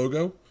band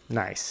logo.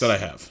 Nice. That I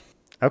have.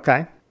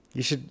 Okay.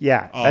 You should,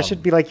 that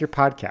should be like your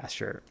podcast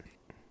shirt.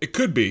 It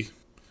could be.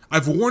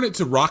 I've worn it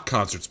to rock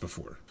concerts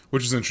before,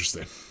 which is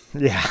interesting.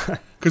 Yeah.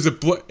 Because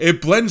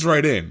it blends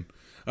right in.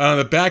 On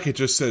the back, it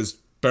just says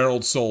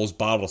Barreled Souls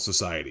Bottle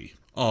Society.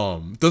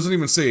 Doesn't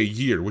even say a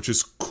year, which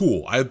is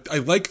cool. I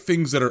like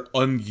things that are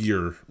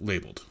un-year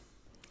labeled.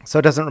 So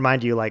it doesn't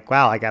remind you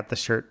wow, I got this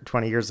shirt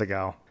 20 years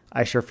ago.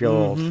 I sure feel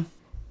old.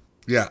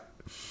 Yeah.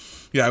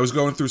 Yeah, I was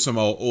going through some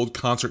old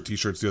concert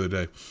t-shirts the other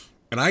day.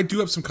 And I do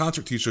have some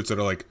concert t-shirts that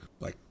are like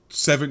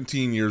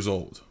 17 years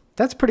old.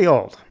 That's pretty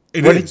old.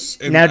 It is.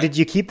 Did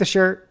you keep the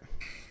shirt?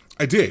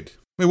 I did.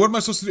 What am I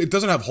supposed to do? It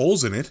doesn't have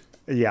holes in it.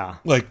 Yeah.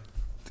 What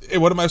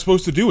am I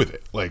supposed to do with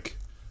it?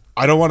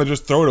 I don't want to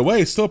just throw it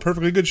away. It's still a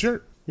perfectly good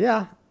shirt.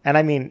 Yeah. And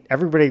I mean,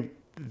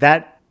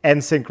 that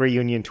NSYNC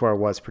reunion tour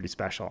was pretty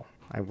special,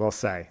 I will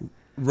say.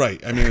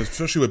 Right. I mean,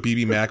 especially with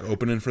BB Mac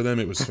opening for them,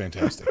 it was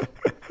fantastic.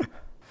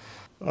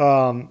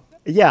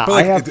 Yeah.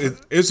 But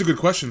it's a good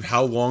question.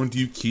 How long do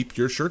you keep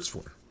your shirts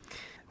for?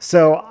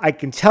 So I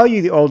can tell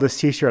you the oldest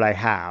T-shirt I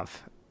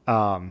have,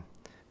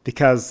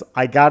 because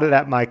I got it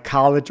at my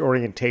college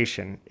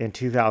orientation in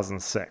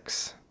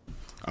 2006.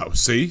 Oh,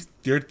 see,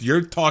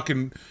 you're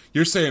talking.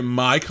 You're saying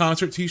my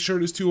concert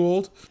T-shirt is too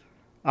old.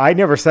 I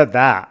never said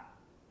that,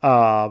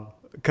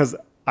 because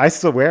I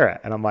still wear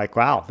it, and I'm like,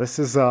 wow, this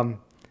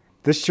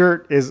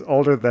shirt is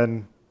older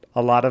than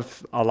a lot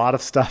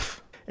of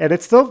stuff, and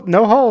it's still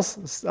no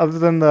holes other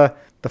than the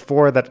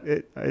four that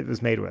it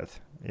was made with.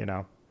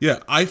 Yeah,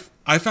 I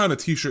found a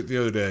T-shirt the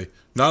other day,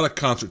 not a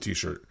concert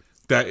T-shirt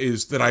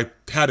that I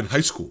had in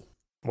high school.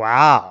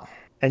 Wow,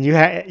 and you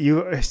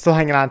are still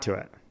hanging on to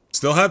it.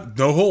 Still have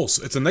no holes.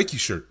 It's a Nike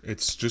shirt.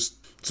 It's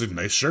a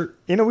nice shirt.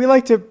 We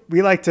like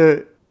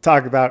to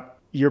talk about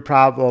your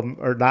problem,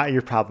 or not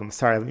your problem.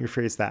 Sorry, let me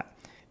rephrase that.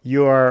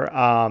 Your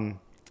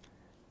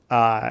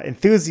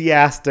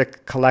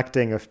enthusiastic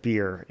collecting of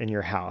beer in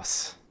your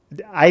house.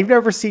 I've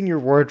never seen your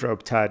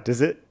wardrobe, Todd.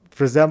 Does it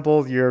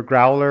resemble your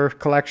growler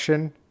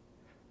collection?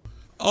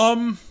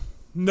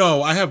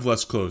 No, I have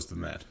less clothes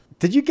than that.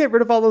 Did you get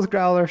rid of all those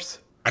growlers?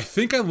 I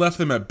think I left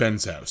them at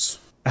Ben's house.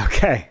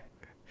 Okay.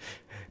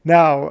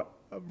 Now,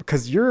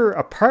 because your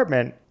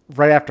apartment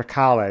right after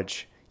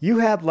college, you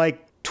had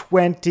like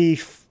 20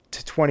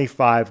 to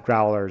 25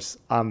 growlers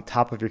on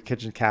top of your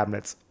kitchen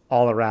cabinets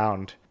all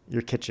around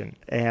your kitchen.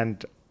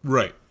 And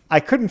right. I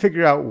couldn't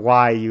figure out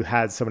why you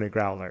had so many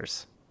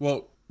growlers.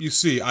 Well, you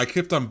see, I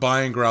kept on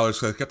buying growlers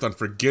because I kept on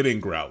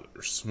forgetting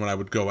growlers when I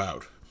would go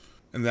out.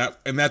 And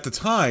at the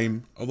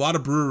time, a lot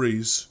of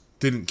breweries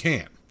didn't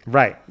can.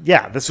 Right.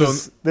 Yeah. This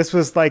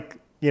was like,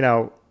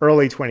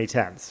 early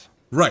 2010s.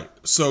 Right.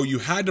 So you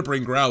had to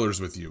bring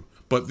growlers with you.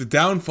 But the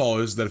downfall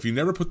is that if you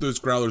never put those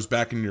growlers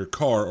back in your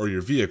car or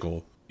your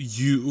vehicle,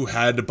 you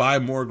had to buy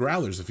more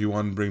growlers if you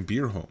wanted to bring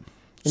beer home.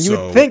 And you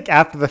would think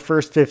after the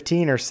first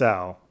 15 or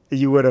so,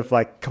 you would have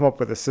come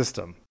up with a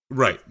system.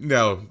 Right.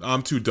 No,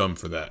 I'm too dumb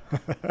for that.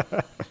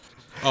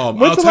 I'll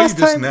tell you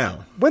this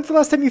now. When's the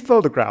last time you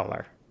filled a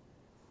growler?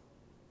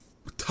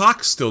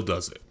 Tox still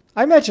does it.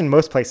 I imagine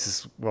most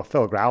places will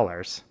fill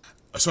growlers.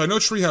 So I know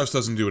Treehouse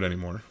doesn't do it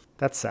anymore.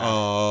 That's sad.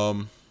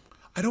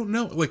 I don't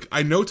know.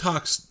 I know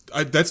Tox.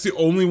 That's the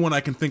only one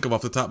I can think of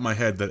off the top of my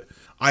head that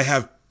I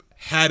have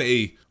had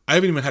I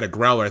haven't even had a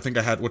growler. I think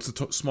I had, what's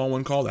the small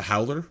one called? A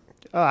howler?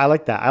 Oh, I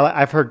like that.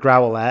 I've heard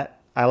growlette.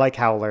 I like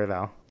howler,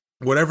 though.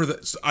 Whatever.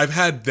 I've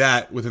had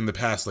that within the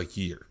past,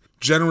 year.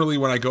 Generally,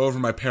 when I go over to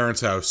my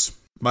parents' house,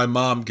 my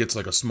mom gets,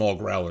 a small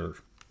growler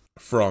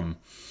from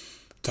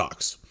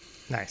Tox.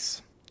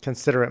 Nice.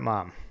 Considerate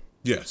mom.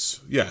 Yes.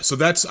 Yeah. So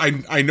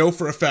I know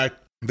for a fact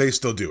they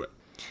still do it.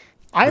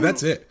 But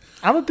that's it.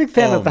 I'm a big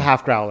fan of the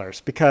half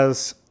growlers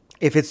because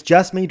if it's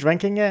just me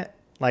drinking it,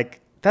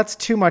 that's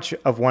too much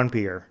of one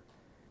beer.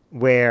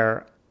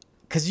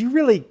 Because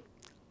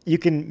you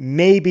can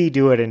maybe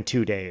do it in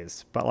 2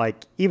 days,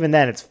 but even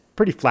then it's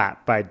pretty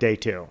flat by day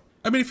 2.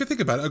 I mean, if you think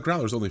about it, a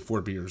growler's only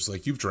 4 beers.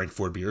 You've drank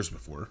 4 beers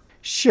before.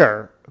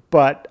 Sure,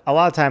 but a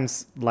lot of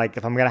times,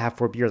 if I'm going to have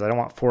 4 beers, I don't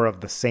want 4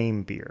 of the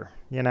same beer,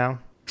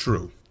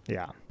 True.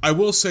 Yeah. I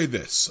will say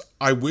this.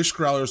 I wish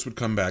growlers would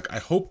come back. I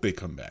hope they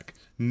come back.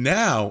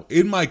 Now,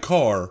 in my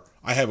car,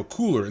 I have a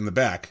cooler in the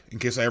back in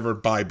case I ever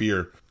buy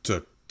beer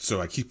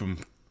so I keep them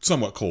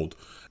somewhat cold.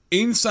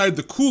 Inside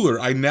the cooler,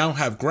 I now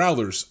have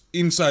growlers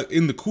in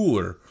the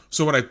cooler.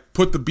 So when I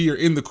put the beer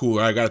in the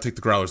cooler, I got to take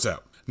the growlers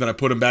out. Then I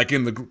put them back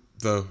in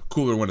the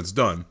cooler when it's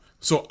done.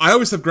 So I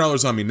always have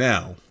growlers on me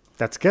now.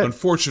 That's good.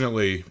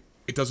 Unfortunately,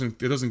 it doesn't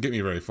get me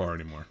very far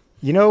anymore.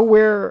 You know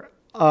where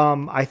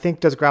I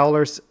think does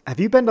growlers? Have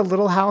you been to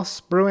Little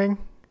House Brewing?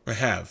 I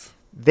have.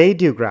 They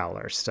do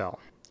growlers still.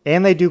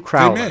 And they do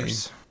crowlers.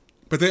 They may,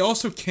 but they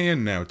also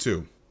can now,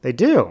 too. They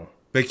do?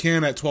 They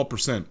can at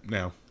 12%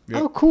 now.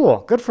 Yep. Oh,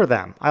 cool. Good for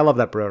them. I love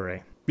that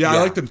brewery. Yeah,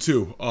 I like them,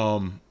 too.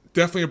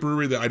 Definitely a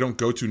brewery that I don't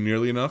go to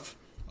nearly enough.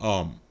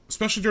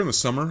 Especially during the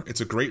summer. It's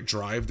a great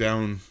drive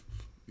down,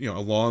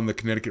 along the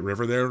Connecticut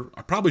River there.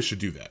 I probably should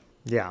do that.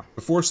 Yeah.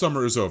 Before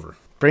summer is over.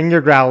 Bring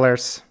your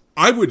growlers.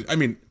 Now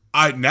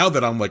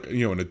that I'm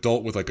an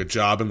adult with a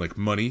job and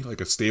money,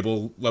 a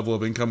stable level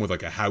of income with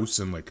a house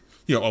and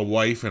a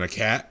wife and a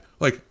cat,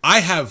 I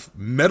have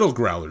metal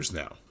growlers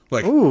now.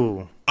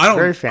 Ooh,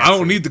 very fancy. I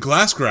don't need the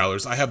glass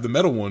growlers. I have the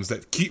metal ones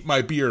that keep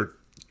my beer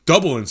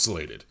double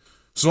insulated.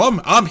 So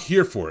I'm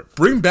here for it.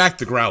 Bring back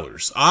the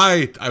growlers.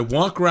 I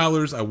want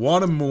growlers. I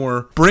want them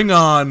more. Bring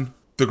on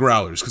the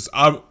growlers because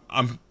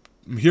I'm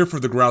here for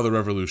the growler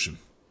revolution.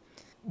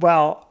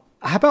 Well,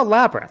 how about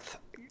Labyrinth?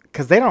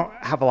 Because they don't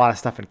have a lot of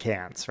stuff in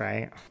cans,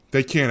 right?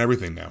 They can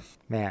everything now.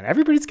 Man,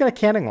 everybody's got a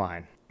canning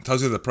line.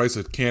 Tells you the price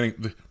of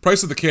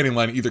the canning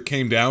line either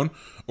came down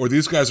or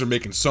these guys are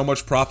making so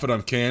much profit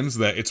on cans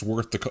that it's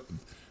worth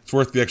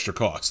the extra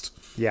cost.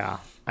 Yeah,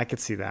 I could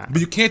see that. But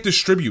you can't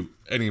distribute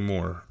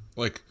anymore.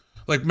 Like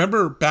Like,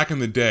 remember back in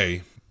the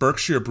day,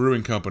 Berkshire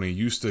Brewing Company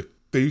used to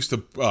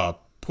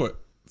put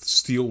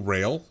steel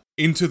rail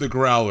into the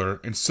growler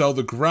and sell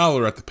the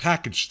growler at the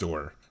package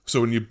store.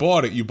 So when you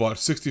bought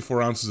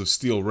 64 ounces of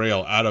steel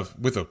rail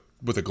with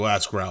a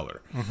glass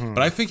growler. Mm-hmm.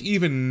 But I think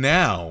even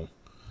now,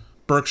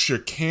 Berkshire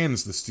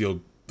cans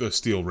the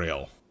steel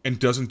rail and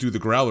doesn't do the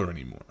growler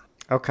anymore.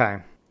 Okay.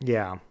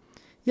 Yeah.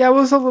 Yeah, it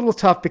was a little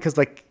tough because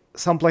like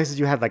some places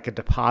you had like a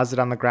deposit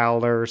on the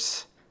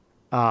growlers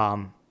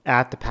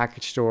at the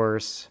package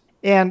stores.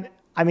 And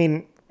I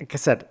mean, like I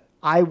said,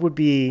 I would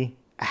be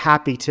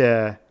happy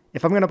to,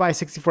 if I'm going to buy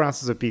 64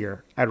 ounces of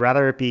beer, I'd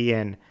rather it be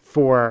in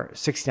 4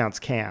 16-ounce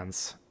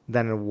cans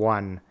than in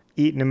one,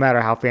 no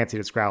matter how fancy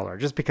this growler,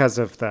 just because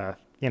of the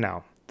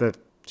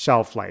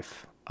shelf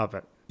life of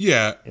it.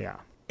 Yeah. Yeah.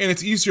 And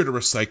it's easier to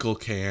recycle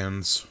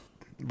cans.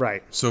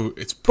 Right. So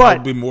it's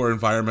probably more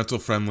environmental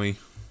friendly.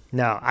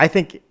 No, I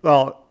think,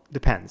 well,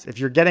 depends. If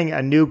you're getting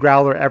a new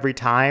growler every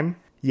time,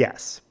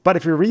 yes. But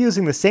if you're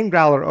reusing the same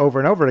growler over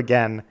and over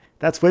again,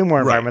 that's way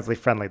more environmentally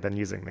friendly than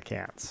using the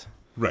cans.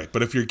 Right.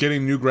 But if you're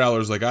getting new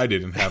growlers like I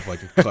did and have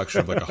like a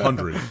collection of like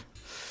 100,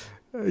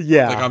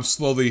 yeah. Like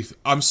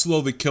I'm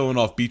slowly killing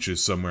off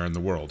beaches somewhere in the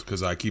world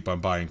because I keep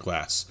on buying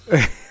glass.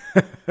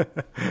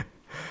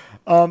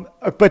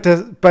 But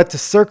to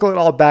circle it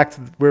all back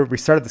to where we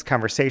started this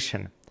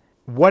conversation,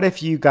 what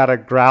if you got a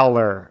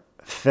growler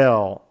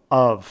fill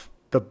of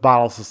the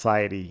Bottle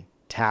Society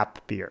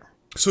tap beer?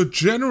 So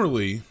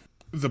generally,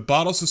 the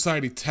Bottle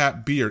Society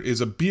tap beer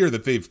is a beer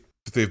that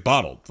they've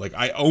bottled. Like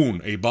I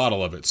own a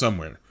bottle of it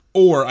somewhere,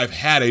 or I've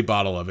had a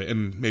bottle of it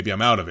and maybe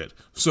I'm out of it.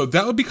 So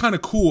that would be kind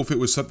of cool if it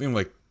was something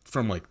like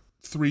from like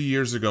 3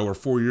 years ago or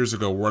 4 years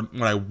ago when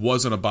I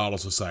wasn't a Bottle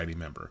Society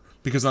member,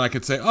 because then I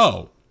could say,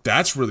 oh,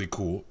 that's really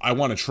cool. I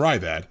want to try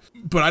that.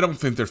 But I don't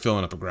think they're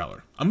filling up a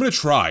growler. I'm going to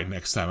try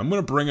next time. I'm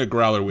going to bring a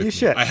growler with me. You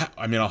should. I'll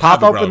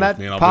pop have a open growler that, with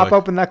me. And I'll pop be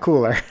like, open that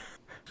cooler.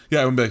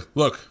 Yeah, I'm going to be like,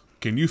 look,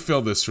 can you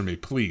fill this for me,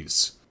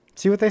 please?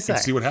 See what they say.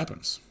 And see what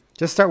happens.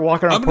 Just start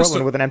walking around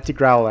Portland with an empty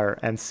growler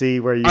and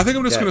see where you I think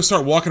I'm just going to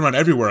start walking around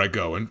everywhere I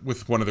go and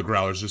with one of the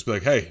growlers. Just be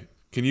like, hey,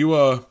 can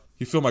you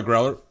fill my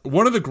growler?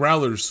 One of the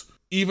growlers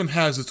even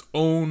has its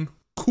own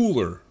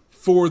cooler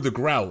for the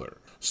growler.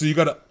 So you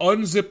got to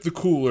unzip the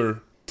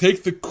cooler,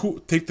 take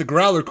the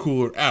growler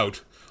cooler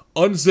out,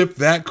 unzip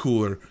that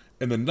cooler,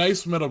 and the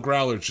nice metal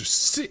growler just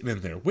sitting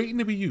in there waiting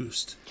to be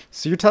used.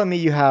 So you're telling me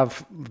you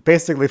have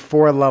basically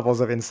 4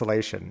 levels of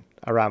insulation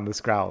around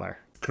this growler.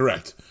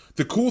 Correct.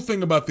 The cool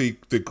thing about the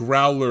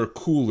growler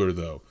cooler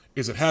though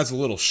is it has a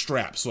little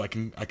strap so I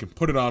can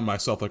put it on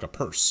myself like a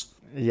purse.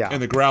 Yeah.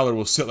 And the growler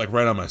will sit like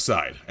right on my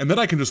side. And then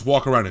I can just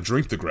walk around and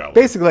drink the growler.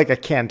 Basically like a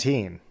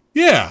canteen.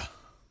 Yeah.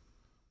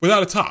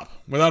 Without a top.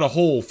 Without a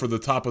hole for the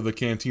top of the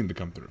canteen to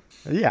come through.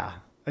 Yeah.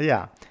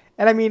 Yeah.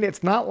 And I mean,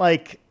 it's not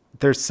like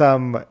there's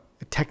some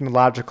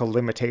technological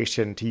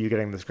limitation to you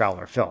getting this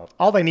growler filled.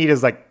 All they need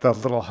is like the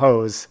little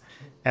hose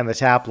and the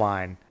tap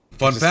line.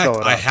 Fun fact,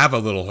 I have a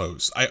little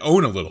hose. I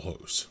own a little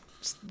hose.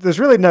 There's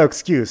really no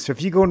excuse.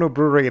 If you go into a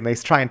brewery and they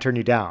try and turn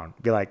you down,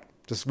 be like,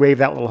 just wave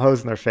that little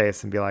hose in their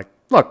face and be like,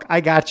 look,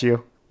 I got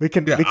you. We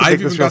can make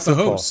this real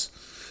simple. Hose.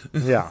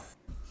 Yeah.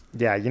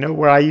 Yeah. You know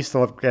where I used to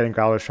love getting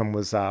growlers from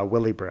was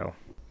Willy Brew.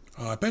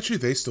 I bet you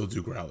they still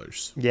do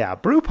growlers. Yeah.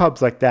 Brew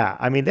pubs like that.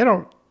 I mean, they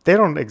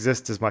don't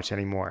exist as much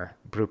anymore.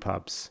 Brew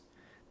pubs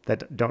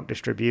that don't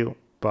distribute,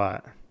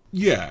 but.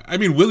 Yeah. I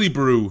mean, Willy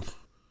Brew,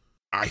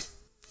 I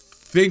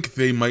think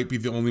they might be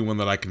the only one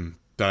that I can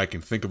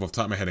think of off the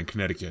top of my head in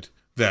Connecticut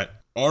that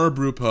are a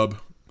brew pub.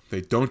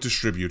 They don't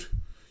distribute.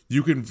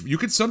 You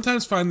can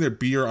sometimes find their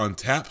beer on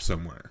tap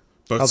somewhere,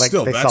 but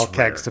still, they that's sell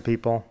rare. kegs to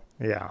people.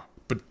 Yeah,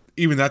 but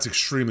even that's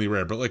extremely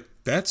rare. But like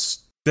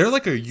they're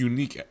like a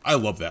unique. I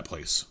love that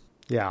place.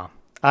 Yeah,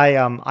 I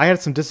had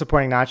some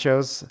disappointing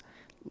nachos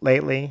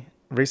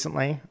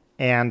recently,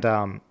 and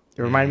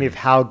it reminded me of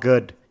how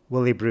good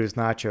Willy Brew's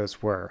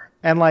nachos were.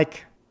 And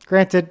like,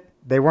 granted,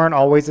 they weren't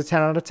always a 10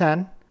 out of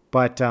 10,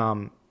 but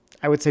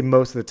I would say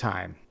most of the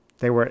time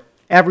they were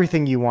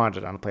everything you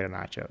wanted on a plate of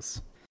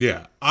nachos.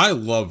 Yeah, I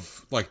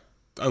love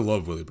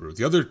Willy Brew.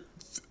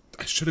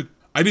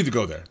 I need to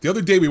go there. The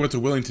other day we went to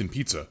Wellington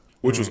Pizza,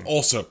 which was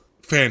also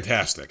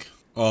fantastic.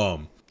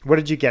 What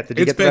did you get? Did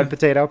you get the red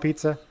potato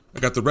pizza? I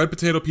got the red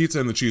potato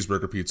pizza and the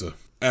cheeseburger pizza,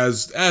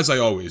 as I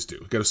always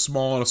do. Get a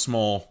small and a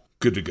small,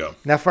 good to go.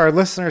 Now, for our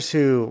listeners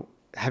who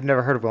have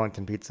never heard of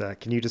Wellington Pizza,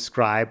 can you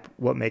describe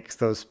what makes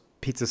those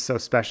pizzas so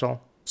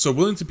special? So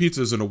Wellington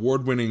Pizza is an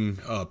award-winning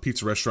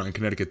pizza restaurant in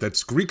Connecticut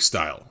that's Greek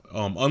style.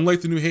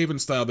 Unlike the New Haven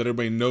style that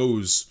everybody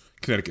knows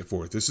Connecticut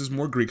for, this is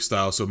more Greek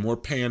style, so more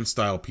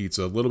pan-style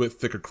pizza, a little bit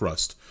thicker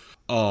crust.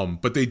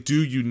 But they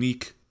do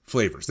unique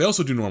flavors. They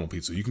also do normal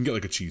pizza. You can get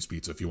like a cheese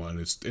pizza if you want,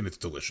 and it's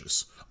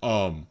delicious.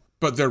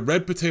 But their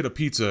red potato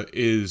pizza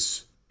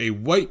is a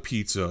white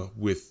pizza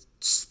with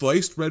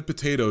sliced red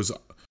potatoes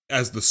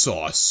as the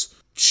sauce,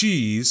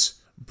 cheese,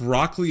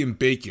 broccoli, and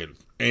bacon.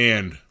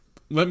 And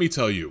let me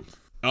tell you,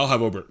 I'll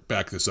have Obert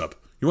back this up.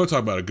 You want to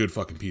talk about a good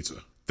fucking pizza?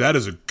 That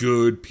is a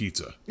good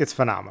pizza. It's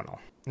phenomenal.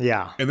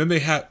 Yeah. And then they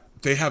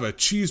they have a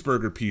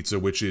cheeseburger pizza,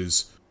 which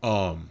is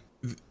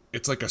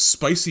it's like a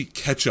spicy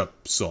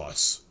ketchup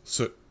sauce,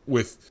 so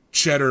with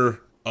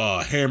cheddar,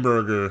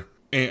 hamburger,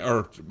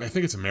 or I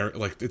think it's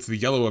it's the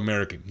yellow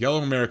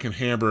American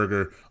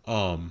hamburger.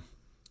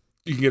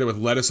 You can get it with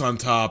lettuce on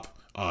top.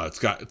 It's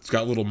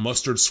got little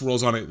mustard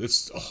swirls on it.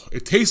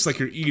 It tastes like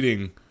you're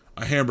eating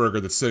a hamburger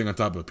that's sitting on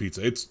top of a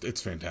pizza.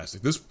 It's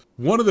fantastic. This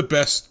one of the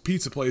best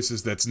pizza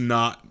places that's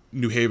not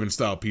New Haven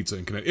style pizza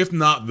in Connecticut, if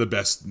not the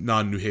best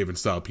non-New Haven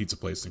style pizza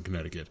place in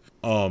Connecticut.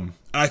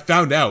 I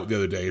found out the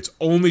other day it's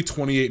only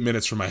 28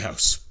 minutes from my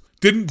house.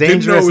 Didn't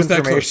know it was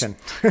that close.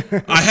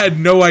 I had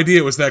no idea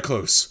it was that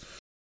close.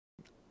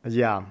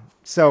 Yeah.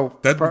 So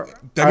that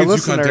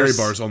means Yukon Dairy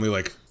Bar is only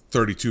like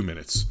 32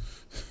 minutes.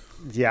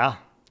 Yeah,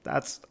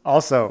 that's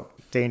also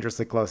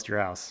dangerously close to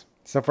your house.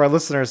 So for our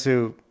listeners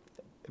who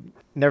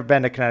never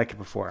been to Connecticut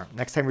before,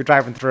 next time you're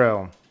driving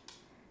through,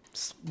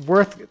 it's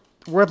worth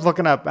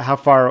looking up how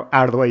far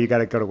out of the way you got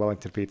to go to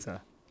Wellington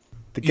Pizza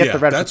to get the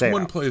red that's potato.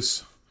 One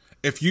place.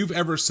 If you've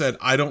ever said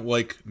I don't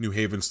like New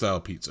Haven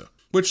style pizza,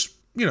 which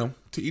to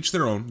each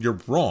their own, you're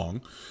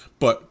wrong,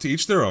 but to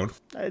each their own.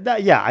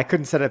 I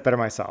couldn't say it better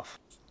myself.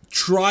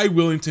 Try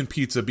Wellington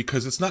Pizza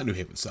because it's not New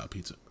Haven style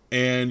pizza.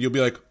 And you'll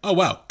be like, oh,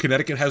 wow,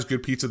 Connecticut has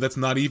good pizza. That's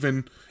not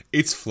even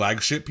its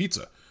flagship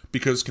pizza.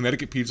 Because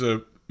Connecticut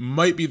pizza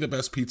might be the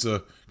best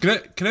pizza.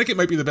 Connecticut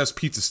might be the best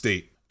pizza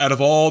state out of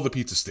all the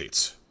pizza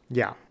states.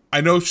 Yeah. I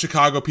know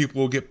Chicago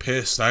people will get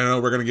pissed. I know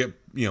we're going to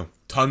get,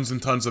 tons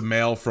and tons of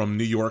mail from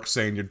New York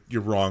saying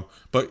you're wrong.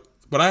 But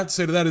what I have to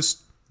say to that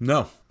is,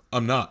 no,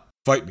 I'm not.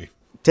 Fight me.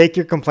 Take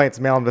your complaints,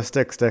 mail them to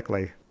Stick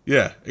Stickley.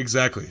 Yeah,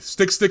 exactly.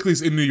 Stick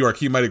Stickley's in New York.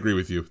 He might agree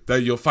with you.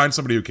 That you'll find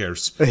somebody who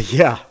cares.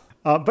 Yeah.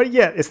 But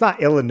yeah, it's not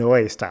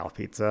Illinois style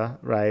pizza,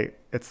 right?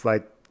 It's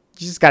like,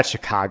 you just got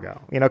Chicago.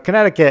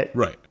 Connecticut,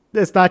 right?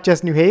 It's not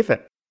just New Haven.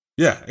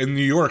 Yeah, in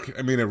New York,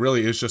 I mean, it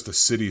really is just a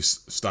city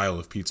style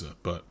of pizza,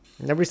 but...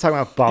 Nobody's talking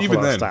about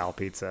Buffalo style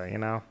pizza,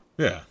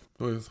 Yeah.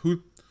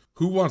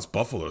 Who wants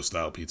Buffalo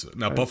style pizza?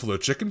 Now, Buffalo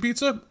chicken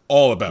pizza?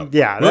 All about.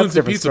 Yeah, that's Wellington a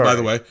different Pizza, story. by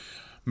the way,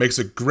 makes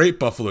a great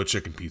Buffalo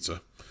chicken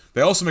pizza.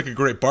 They also make a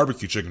great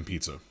barbecue chicken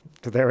pizza.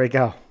 So there we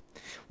go.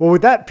 Well,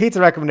 with that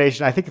pizza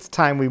recommendation, I think it's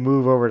time we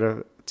move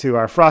over to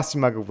our Frosty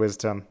Mug of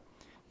Wisdom,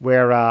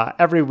 where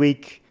every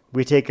week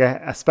we take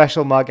a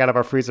special mug out of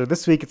our freezer.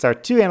 This week it's our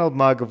two-handled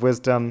mug of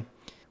wisdom.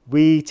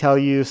 We tell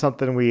you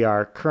something we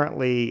are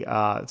currently,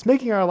 it's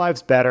making our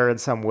lives better in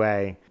some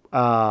way.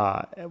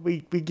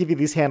 We give you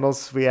these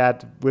handles. We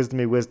add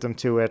wisdom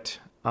to it.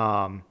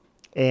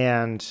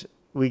 And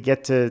we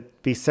get to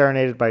be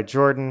serenaded by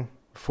Jordan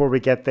before we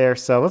get there.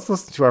 So let's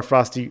listen to our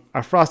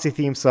Frosty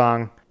theme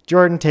song.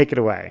 Jordan, take it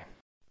away.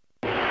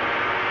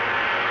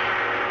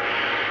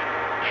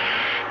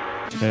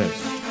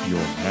 Test your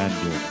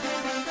handle.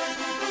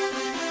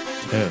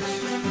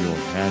 Test your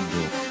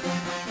handle.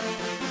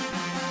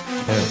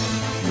 Test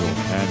your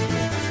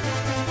handle.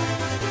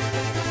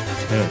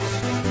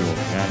 Test your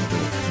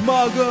handle.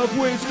 Mug of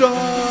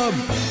Wisdom!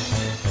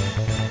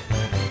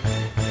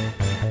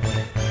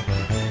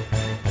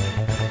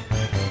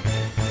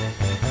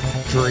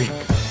 Drink.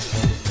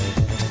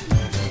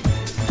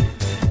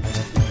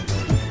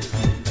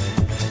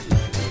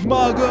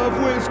 Mug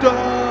of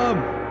Wisdom!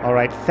 All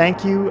right,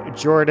 thank you,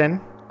 Jordan.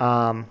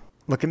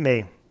 Look at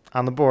me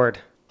on the board.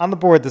 On the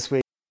board this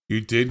week.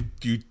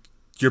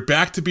 You're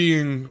back to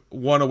being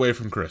one away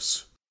from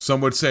Chris. Some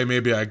would say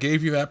maybe I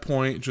gave you that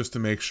point just to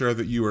make sure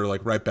that you were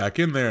like right back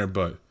in there,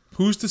 but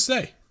who's to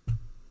say?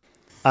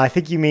 I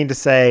think you mean to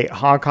say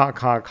honk, honk,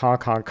 honk,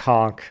 honk, honk,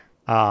 honk.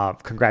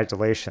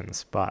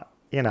 Congratulations, but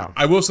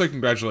I will say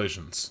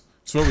congratulations.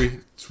 It's what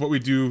we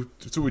do.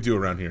 It's what we do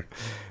around here.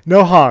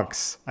 No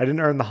honks. I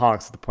didn't earn the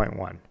honks at the point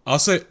one. I'll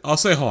say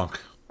honk.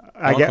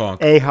 I get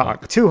honk, a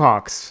honk, 2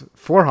 honks,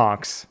 4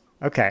 honks.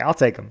 Okay, I'll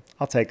take them.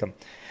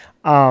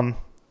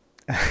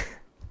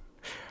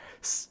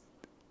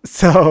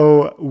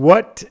 So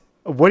what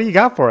do you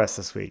got for us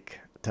this week,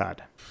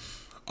 Todd?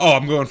 Oh,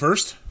 I'm going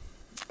first?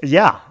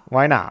 Yeah,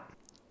 why not?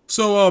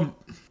 So,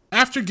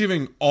 after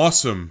giving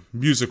awesome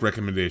music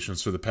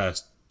recommendations for the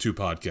past 2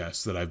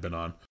 podcasts that I've been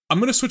on, I'm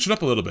going to switch it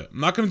up a little bit.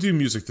 I'm not going to do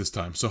music this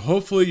time. So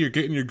hopefully you're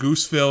getting your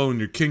Goose fill and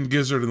your King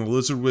Gizzard and the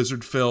Lizard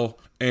Wizard fill,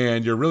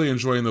 and you're really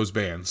enjoying those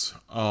bands.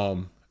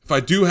 If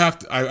I do have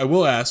to, I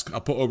will ask,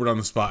 I'll put Obert on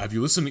the spot. Have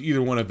you listened to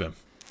either one of them?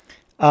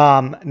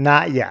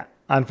 Not yet,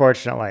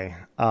 unfortunately.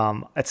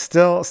 It's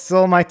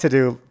still my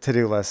to-do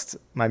list,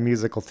 my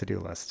musical to-do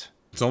list.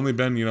 It's only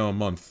been, a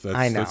month.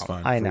 That's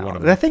fine. I know. One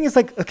of The them. thing is,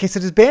 like, okay, so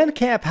does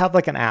Bandcamp have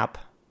like an app?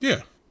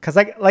 Yeah. Because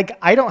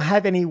I don't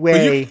have any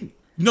way.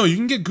 No, you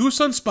can get Goose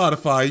on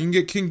Spotify. You can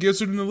get King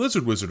Gizzard and the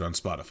Lizard Wizard on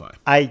Spotify.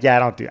 I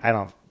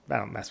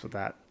don't mess with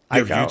that.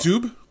 You have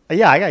YouTube?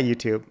 Yeah, I got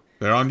YouTube.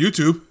 They're on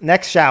YouTube.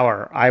 Next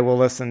shower, I will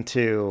listen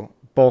to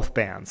both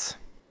bands.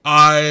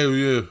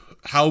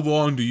 How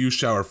long do you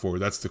shower for?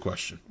 That's the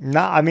question.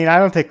 No, I mean, I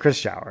don't take Chris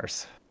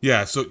showers.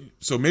 Yeah, so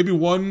maybe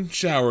one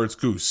shower it's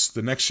Goose.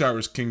 The next shower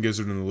is King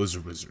Gizzard and the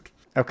Lizard Wizard.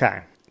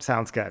 Okay,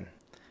 sounds good.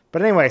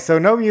 But anyway, so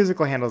no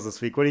musical handles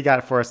this week. What do you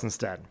got for us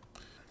instead?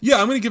 Yeah,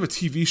 I'm going to give a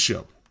TV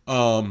show.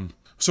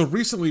 So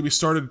recently we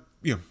started,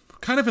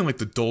 kind of in like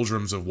the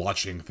doldrums of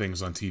watching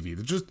things on TV.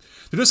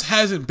 There just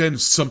hasn't been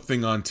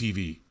something on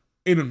TV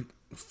in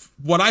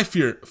what I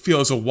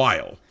feel is a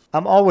while.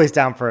 I'm always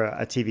down for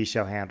a TV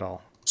show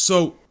handle.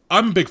 So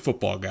I'm a big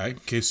football guy, in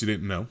case you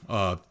didn't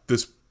know.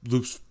 This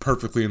loops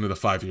perfectly into the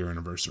 5-year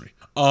anniversary.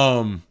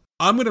 I'm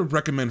going to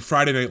recommend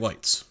Friday Night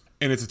Lights.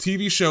 And it's a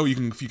TV show. You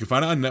can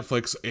find it on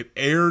Netflix. It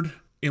aired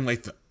in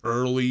like the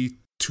early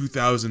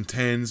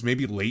 2010s,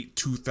 maybe late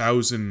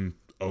 2000s,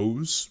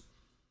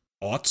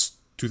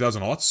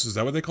 2000s. Is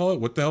that what they call it?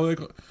 What the hell do they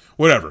call it?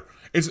 Whatever.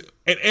 It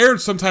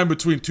aired sometime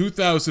between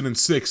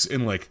 2006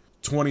 and like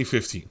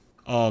 2015.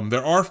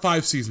 There are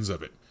 5 seasons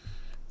of it,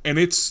 and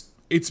it's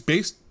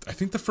based. I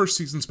think the first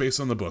season's based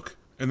on the book,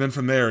 and then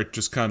from there it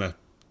just kind of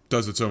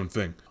does its own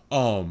thing.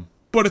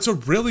 But it's a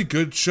really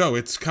good show.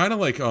 It's kind of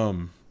like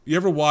you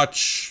ever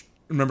watch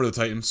Remember the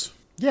Titans?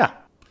 Yeah.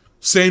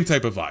 Same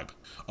type of vibe.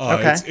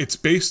 Okay. It's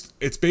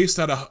based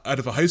out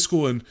of a high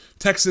school in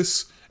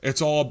Texas. It's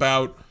all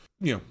about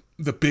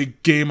the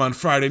big game on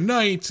Friday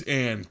night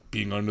and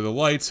being under the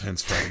lights,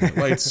 hence Friday Night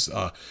Lights.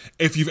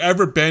 If you've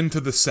ever been to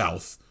the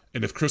South,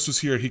 and if Chris was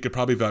here, he could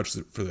probably vouch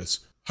for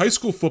this. High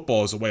school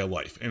football is a way of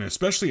life, and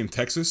especially in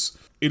Texas,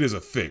 it is a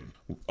thing.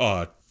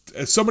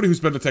 As somebody who's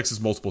been to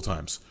Texas multiple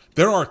times,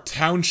 there are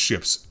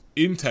townships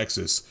in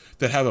Texas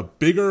that have a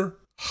bigger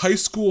high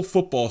school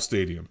football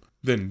stadium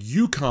than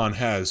UConn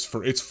has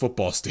for its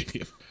football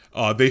stadium.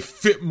 They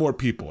fit more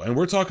people, and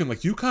we're talking like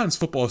UConn's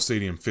football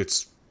stadium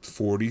fits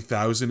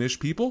 40,000-ish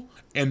people,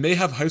 and they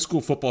have high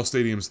school football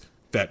stadiums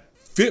that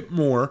fit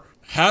more,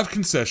 have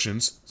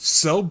concessions,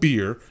 sell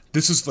beer.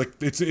 This is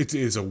like it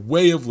is a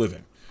way of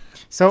living.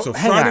 So hang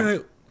Friday on.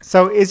 night.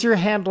 So is your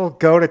handle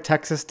go to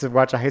Texas to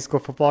watch a high school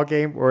football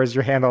game, or is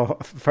your handle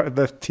for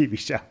the TV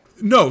show?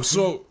 No,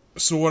 so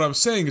what I'm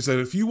saying is that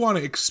if you want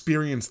to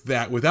experience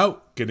that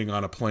without getting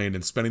on a plane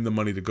and spending the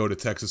money to go to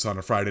Texas on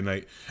a Friday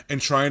night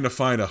and trying to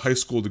find a high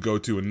school to go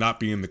to and not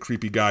being the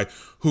creepy guy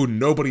who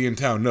nobody in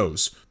town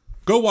knows,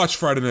 go watch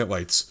Friday Night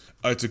Lights.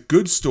 It's a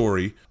good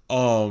story.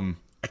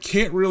 I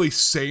can't really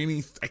say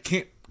anything. I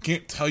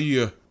can't tell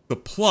you the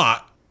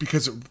plot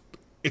because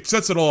it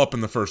sets it all up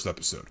in the first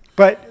episode.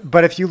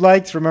 But if you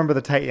liked Remember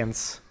the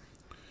Titans,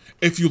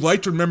 if you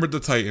liked Remember the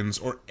Titans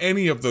or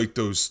any of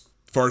those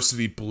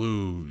Varsity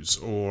Blues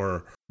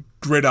or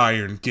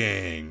Gridiron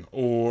Gang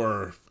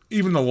or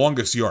even The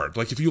Longest Yard,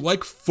 like if you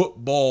like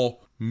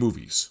football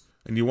movies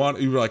and you were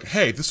like,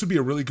 hey, this would be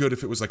a really good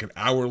if it was like an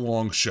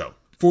hour-long show,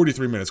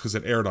 43 minutes because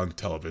it aired on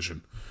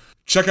television.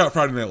 Check out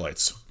Friday Night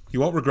Lights. You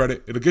won't regret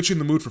it. It'll get you in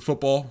the mood for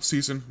football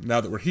season.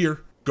 Now that we're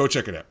here, go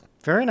check it out.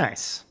 very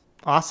nice,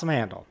 awesome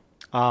handle.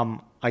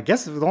 I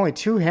guess with only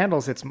 2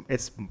 handles,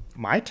 it's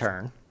my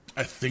turn.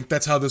 I think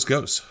that's how this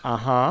goes.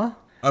 Uh-huh.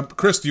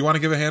 Chris, do you want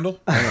to give a handle?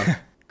 Hang on.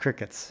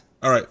 Crickets.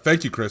 All right.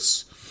 Thank you,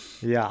 Chris.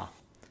 Yeah.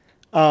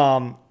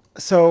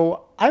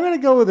 So I'm going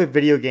to go with a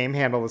video game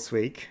handle this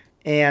week.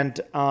 And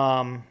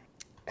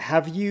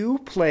have you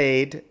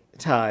played,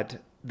 Todd,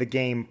 the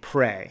game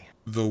Prey?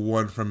 The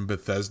one from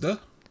Bethesda?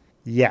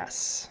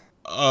 Yes.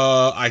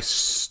 I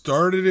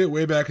started it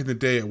way back in the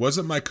day. It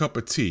wasn't my cup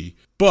of tea,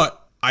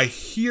 but I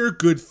hear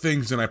good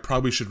things and I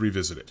probably should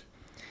revisit it.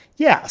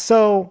 Yeah,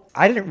 so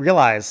I didn't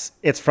realize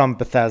it's from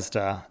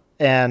Bethesda.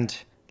 And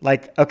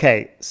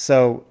okay,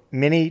 so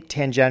mini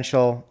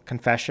tangential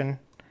confession.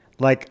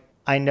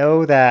 I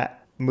know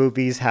that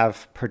movies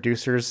have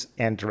producers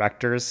and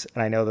directors,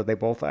 and I know that they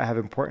both have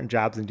important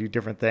jobs and do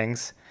different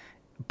things.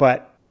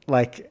 But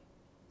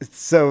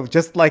so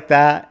just like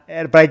that,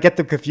 but I get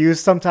them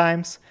confused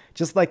sometimes.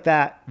 Just like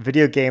that,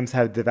 video games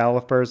have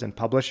developers and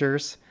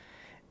publishers.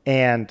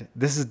 And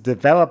this is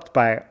developed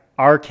by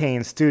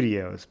Arcane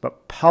Studios,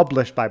 but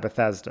published by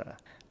Bethesda.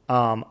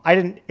 I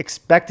didn't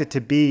expect it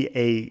to be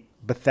a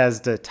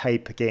Bethesda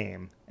type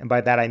game. And by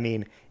that, I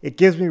mean, it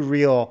gives me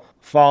real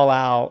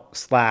Fallout /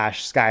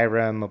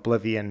 Skyrim,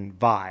 Oblivion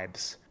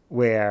vibes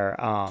where,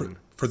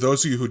 for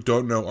those of you who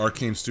don't know,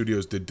 Arcane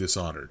Studios did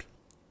Dishonored.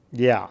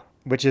 Yeah.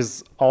 Which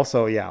is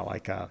also, so are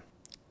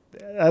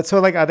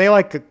they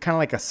kind of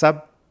like a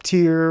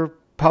sub-tier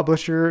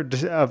publisher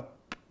of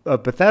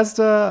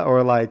Bethesda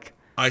or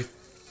I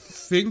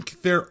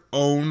think they're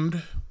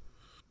owned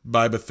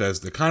by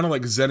Bethesda, kind of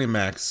like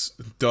ZeniMax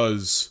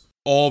does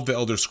all of the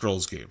Elder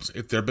Scrolls games.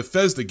 They're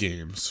Bethesda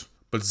games,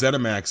 but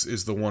ZeniMax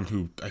is the one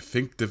who I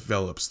think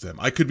develops them.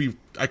 I could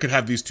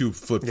have these two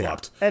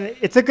flip-flopped. Yeah. And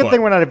it's a good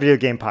thing we're not a video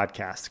game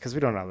podcast because we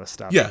don't know this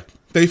stuff. Yeah,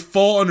 they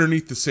fall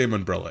underneath the same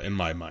umbrella in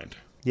my mind.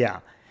 Yeah.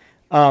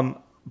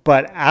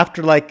 But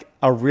after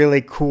a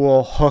really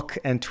cool hook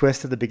and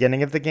twist at the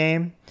beginning of the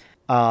game,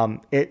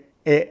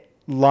 it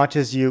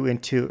launches you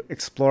into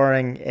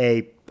exploring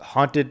a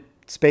haunted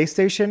space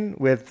station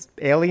with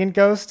alien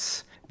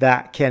ghosts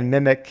that can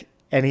mimic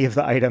any of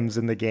the items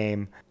in the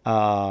game.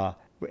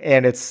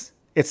 And it's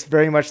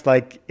very much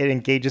like it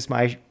engages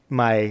my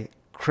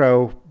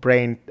crow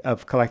brain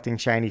of collecting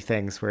shiny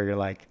things where you're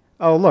like,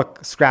 oh,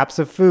 look, scraps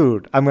of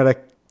food. I'm going to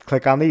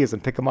click on these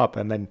and pick them up.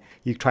 And then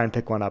you try and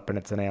pick one up and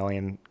it's an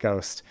alien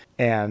ghost.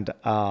 And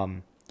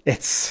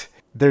it's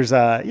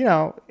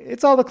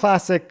all the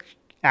classic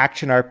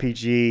action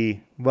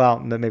RPG. Well,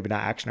 maybe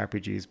not action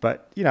RPGs,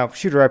 but,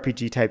 shooter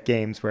RPG type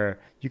games where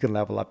you can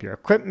level up your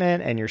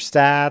equipment and your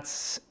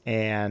stats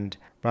and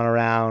run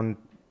around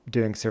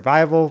doing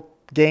survival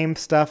game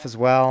stuff as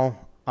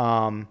well.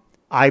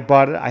 I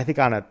bought it, I think,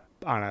 on a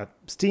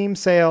Steam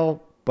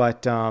sale,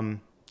 but I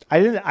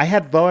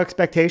had low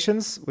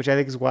expectations, which I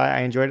think is why I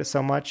enjoyed it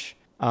so much.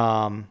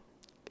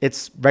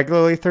 It's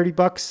regularly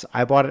 $30.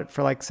 I bought it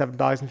for like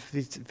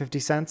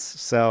 $7.50.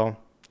 So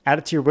add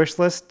it to your wish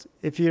list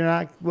if you're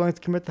not willing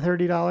to commit the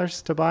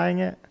 $30 to buying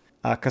it.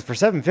 Because for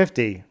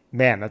 $7.50,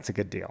 man, that's a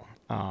good deal.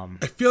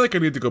 I feel like I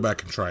need to go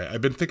back and try it.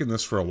 I've been thinking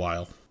this for a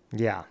while.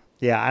 Yeah,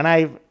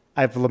 and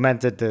I've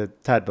lamented to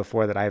Ted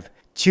before that I have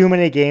too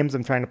many games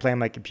I'm trying to play on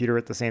my computer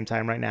at the same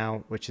time right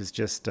now, which is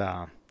just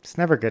it's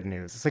never good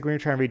news. It's like when you're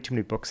trying to read too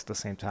many books at the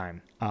same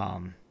time.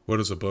 What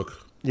is a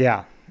book?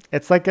 Yeah,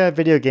 it's like a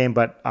video game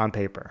but on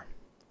paper.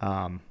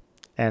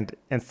 And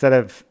instead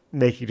of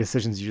making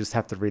decisions, you just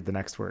have to read the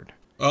next word.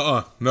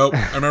 Nope.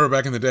 I remember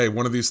back in the day,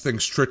 one of these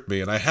things tricked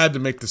me, and I had to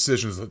make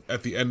decisions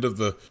at the end of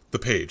the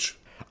page.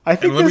 I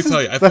think this is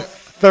the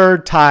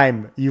third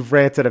time you've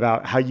ranted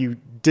about how you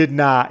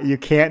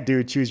can't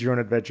do choose your own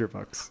adventure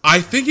books.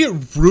 I think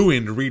it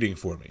ruined reading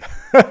for me.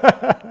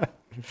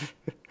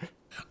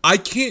 I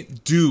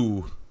can't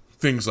do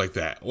things like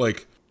that.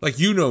 Like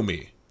you know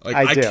me. Like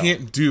I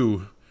can't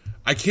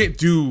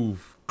do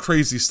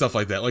crazy stuff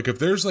like that. Like if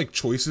there's like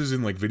choices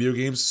in like video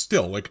games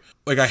still, like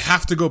I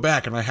have to go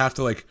back and I have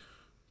to like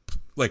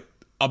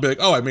I'll be like,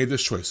 oh, I made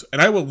this choice.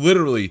 And I will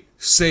literally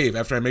save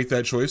after I make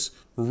that choice,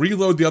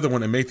 reload the other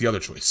one and make the other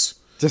choice.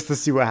 Just to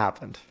see what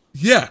happened.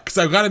 Yeah, because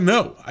I gotta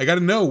know. I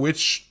gotta know what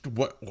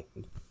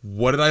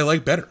did I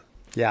like better.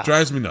 Yeah.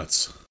 Drives me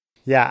nuts.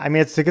 Yeah, I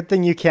mean, it's a good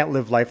thing you can't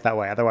live life that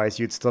way. Otherwise,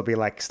 you'd still be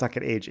like stuck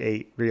at age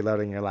 8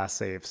 reloading your last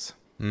saves.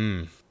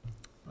 But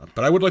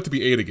I would like to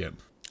be 8 again.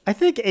 I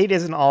think 8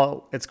 isn't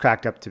all it's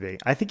cracked up to be.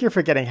 I think you're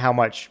forgetting how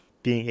much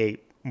being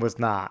 8 was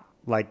not.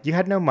 Like, you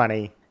had no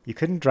money. You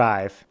couldn't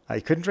drive.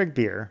 You couldn't drink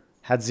beer.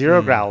 Had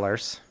 0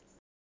 growlers.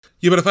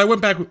 Yeah, but if I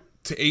went back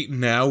to 8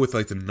 now with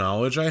like the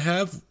knowledge I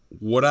have,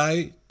 would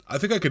I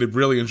think I could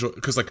really enjoy,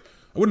 because like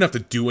I wouldn't have to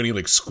do any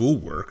like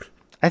schoolwork.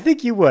 I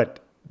think you would.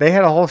 They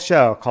had a whole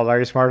show called Are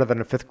You Smarter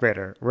Than a Fifth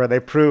Grader, where they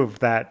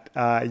proved that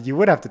you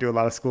would have to do a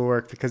lot of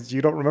schoolwork because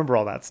you don't remember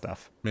all that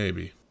stuff.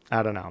 Maybe.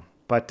 I don't know.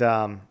 But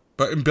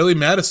in Billy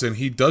Madison,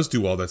 he does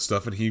do all that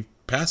stuff and he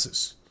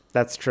passes.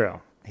 That's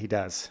true. He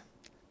does.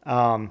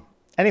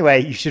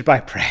 Anyway, you should buy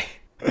Prey.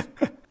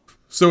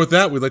 So with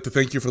that, we'd like to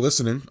thank you for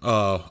listening.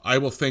 I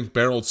will thank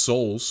Barreled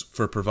Souls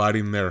for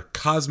providing their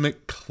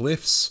Cosmic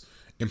Cliffs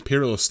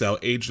Imperial Style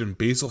aged in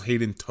Basil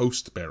Hayden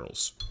toast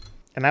barrels.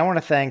 And I want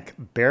to thank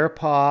Bear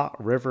Paw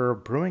River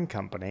Brewing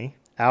Company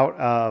out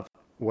of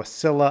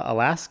Wasilla,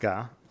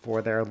 Alaska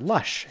for their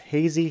lush,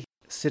 hazy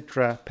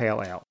Citra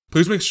Pale Ale.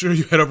 Please make sure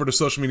you head over to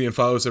social media and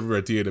follow us everywhere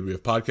at DAWF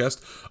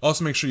Podcast.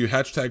 Also, make sure you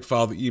hashtag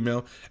follow the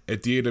email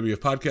at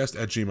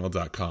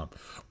dawfpodcast@gmail.com.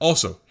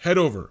 Also, head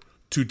over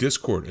to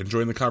Discord and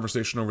join the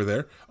conversation over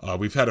there.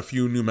 We've had a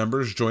few new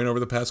members join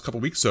over the past couple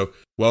weeks, so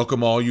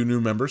welcome all you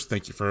new members.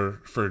 Thank you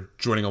for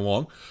joining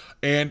along.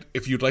 And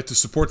if you'd like to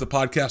support the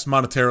podcast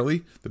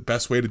monetarily, the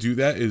best way to do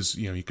that is,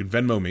 you can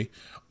Venmo me,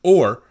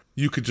 or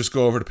you could just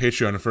go over to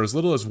Patreon, and for as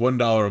little as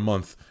 $1 a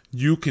month,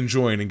 you can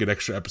join and get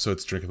extra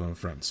episodes Drinking Alone with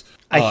Friends.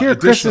 I hear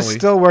Chris is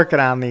still working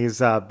on these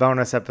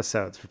bonus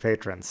episodes for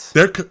patrons.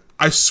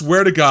 I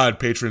swear to God,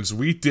 patrons,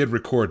 we did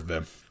record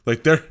them.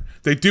 Like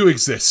they do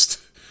exist.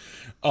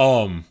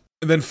 And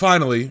then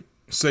finally,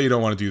 say you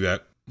don't want to do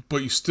that,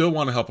 but you still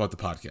want to help out the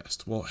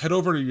podcast. Well, head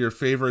over to your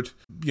favorite,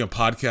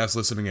 podcast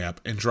listening app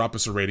and drop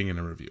us a rating and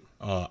a review.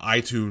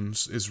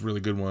 iTunes is a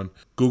really good one.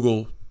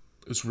 Google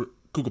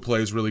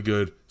Play is really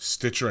good.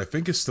 Stitcher, I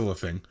think, is still a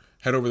thing.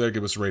 Head over there,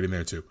 give us a rating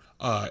there too.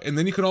 And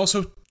then you can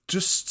also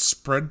just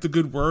spread the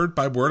good word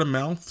by word of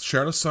mouth,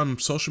 share us on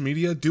social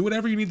media, do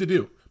whatever you need to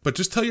do. But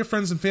just tell your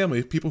friends and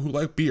family, people who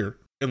like beer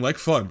and like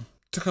fun,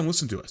 to come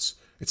listen to us.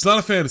 It's not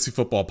a fantasy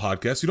football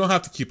podcast. You don't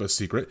have to keep us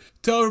secret.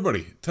 Tell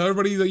everybody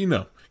that you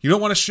know. You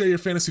don't want to share your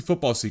fantasy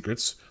football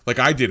secrets like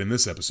I did in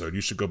this episode.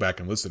 You should go back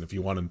and listen if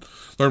you want to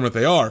learn what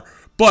they are.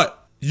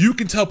 But you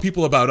can tell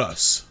people about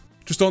us.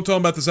 Just don't tell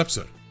them about this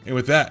episode. And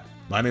with that,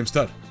 my name's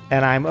Tud.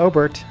 And I'm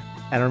Obert.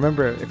 And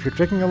remember, if you're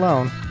drinking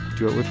alone,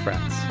 do it with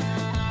friends.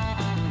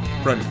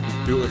 Friend.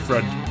 Do it with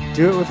friend.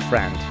 Do it with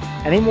friend.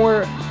 Any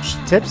more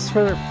tips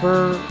for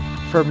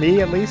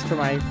me, at least, for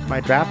my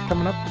draft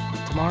coming up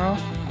tomorrow?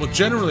 Well,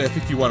 generally, I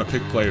think you want to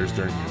pick players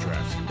during your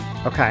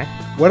draft. Okay.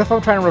 What if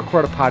I'm trying to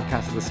record a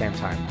podcast at the same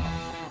time?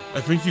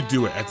 I think you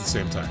do it at the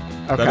same time.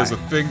 Okay. That is a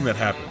thing that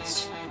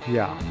happens.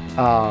 Yeah.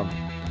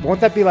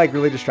 Won't that be like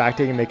really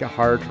distracting and make it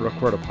hard to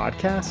record a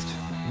podcast?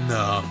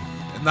 No.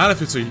 Not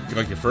if it's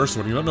like your first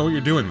one. You don't know what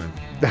you're doing then.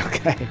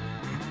 Okay.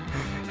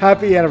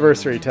 Happy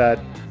anniversary, Ted.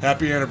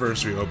 Happy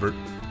anniversary, Obert.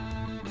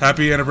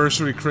 Happy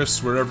anniversary,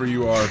 Chris, wherever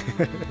you are.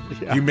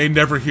 Yeah. You may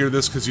never hear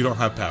this because you don't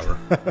have power.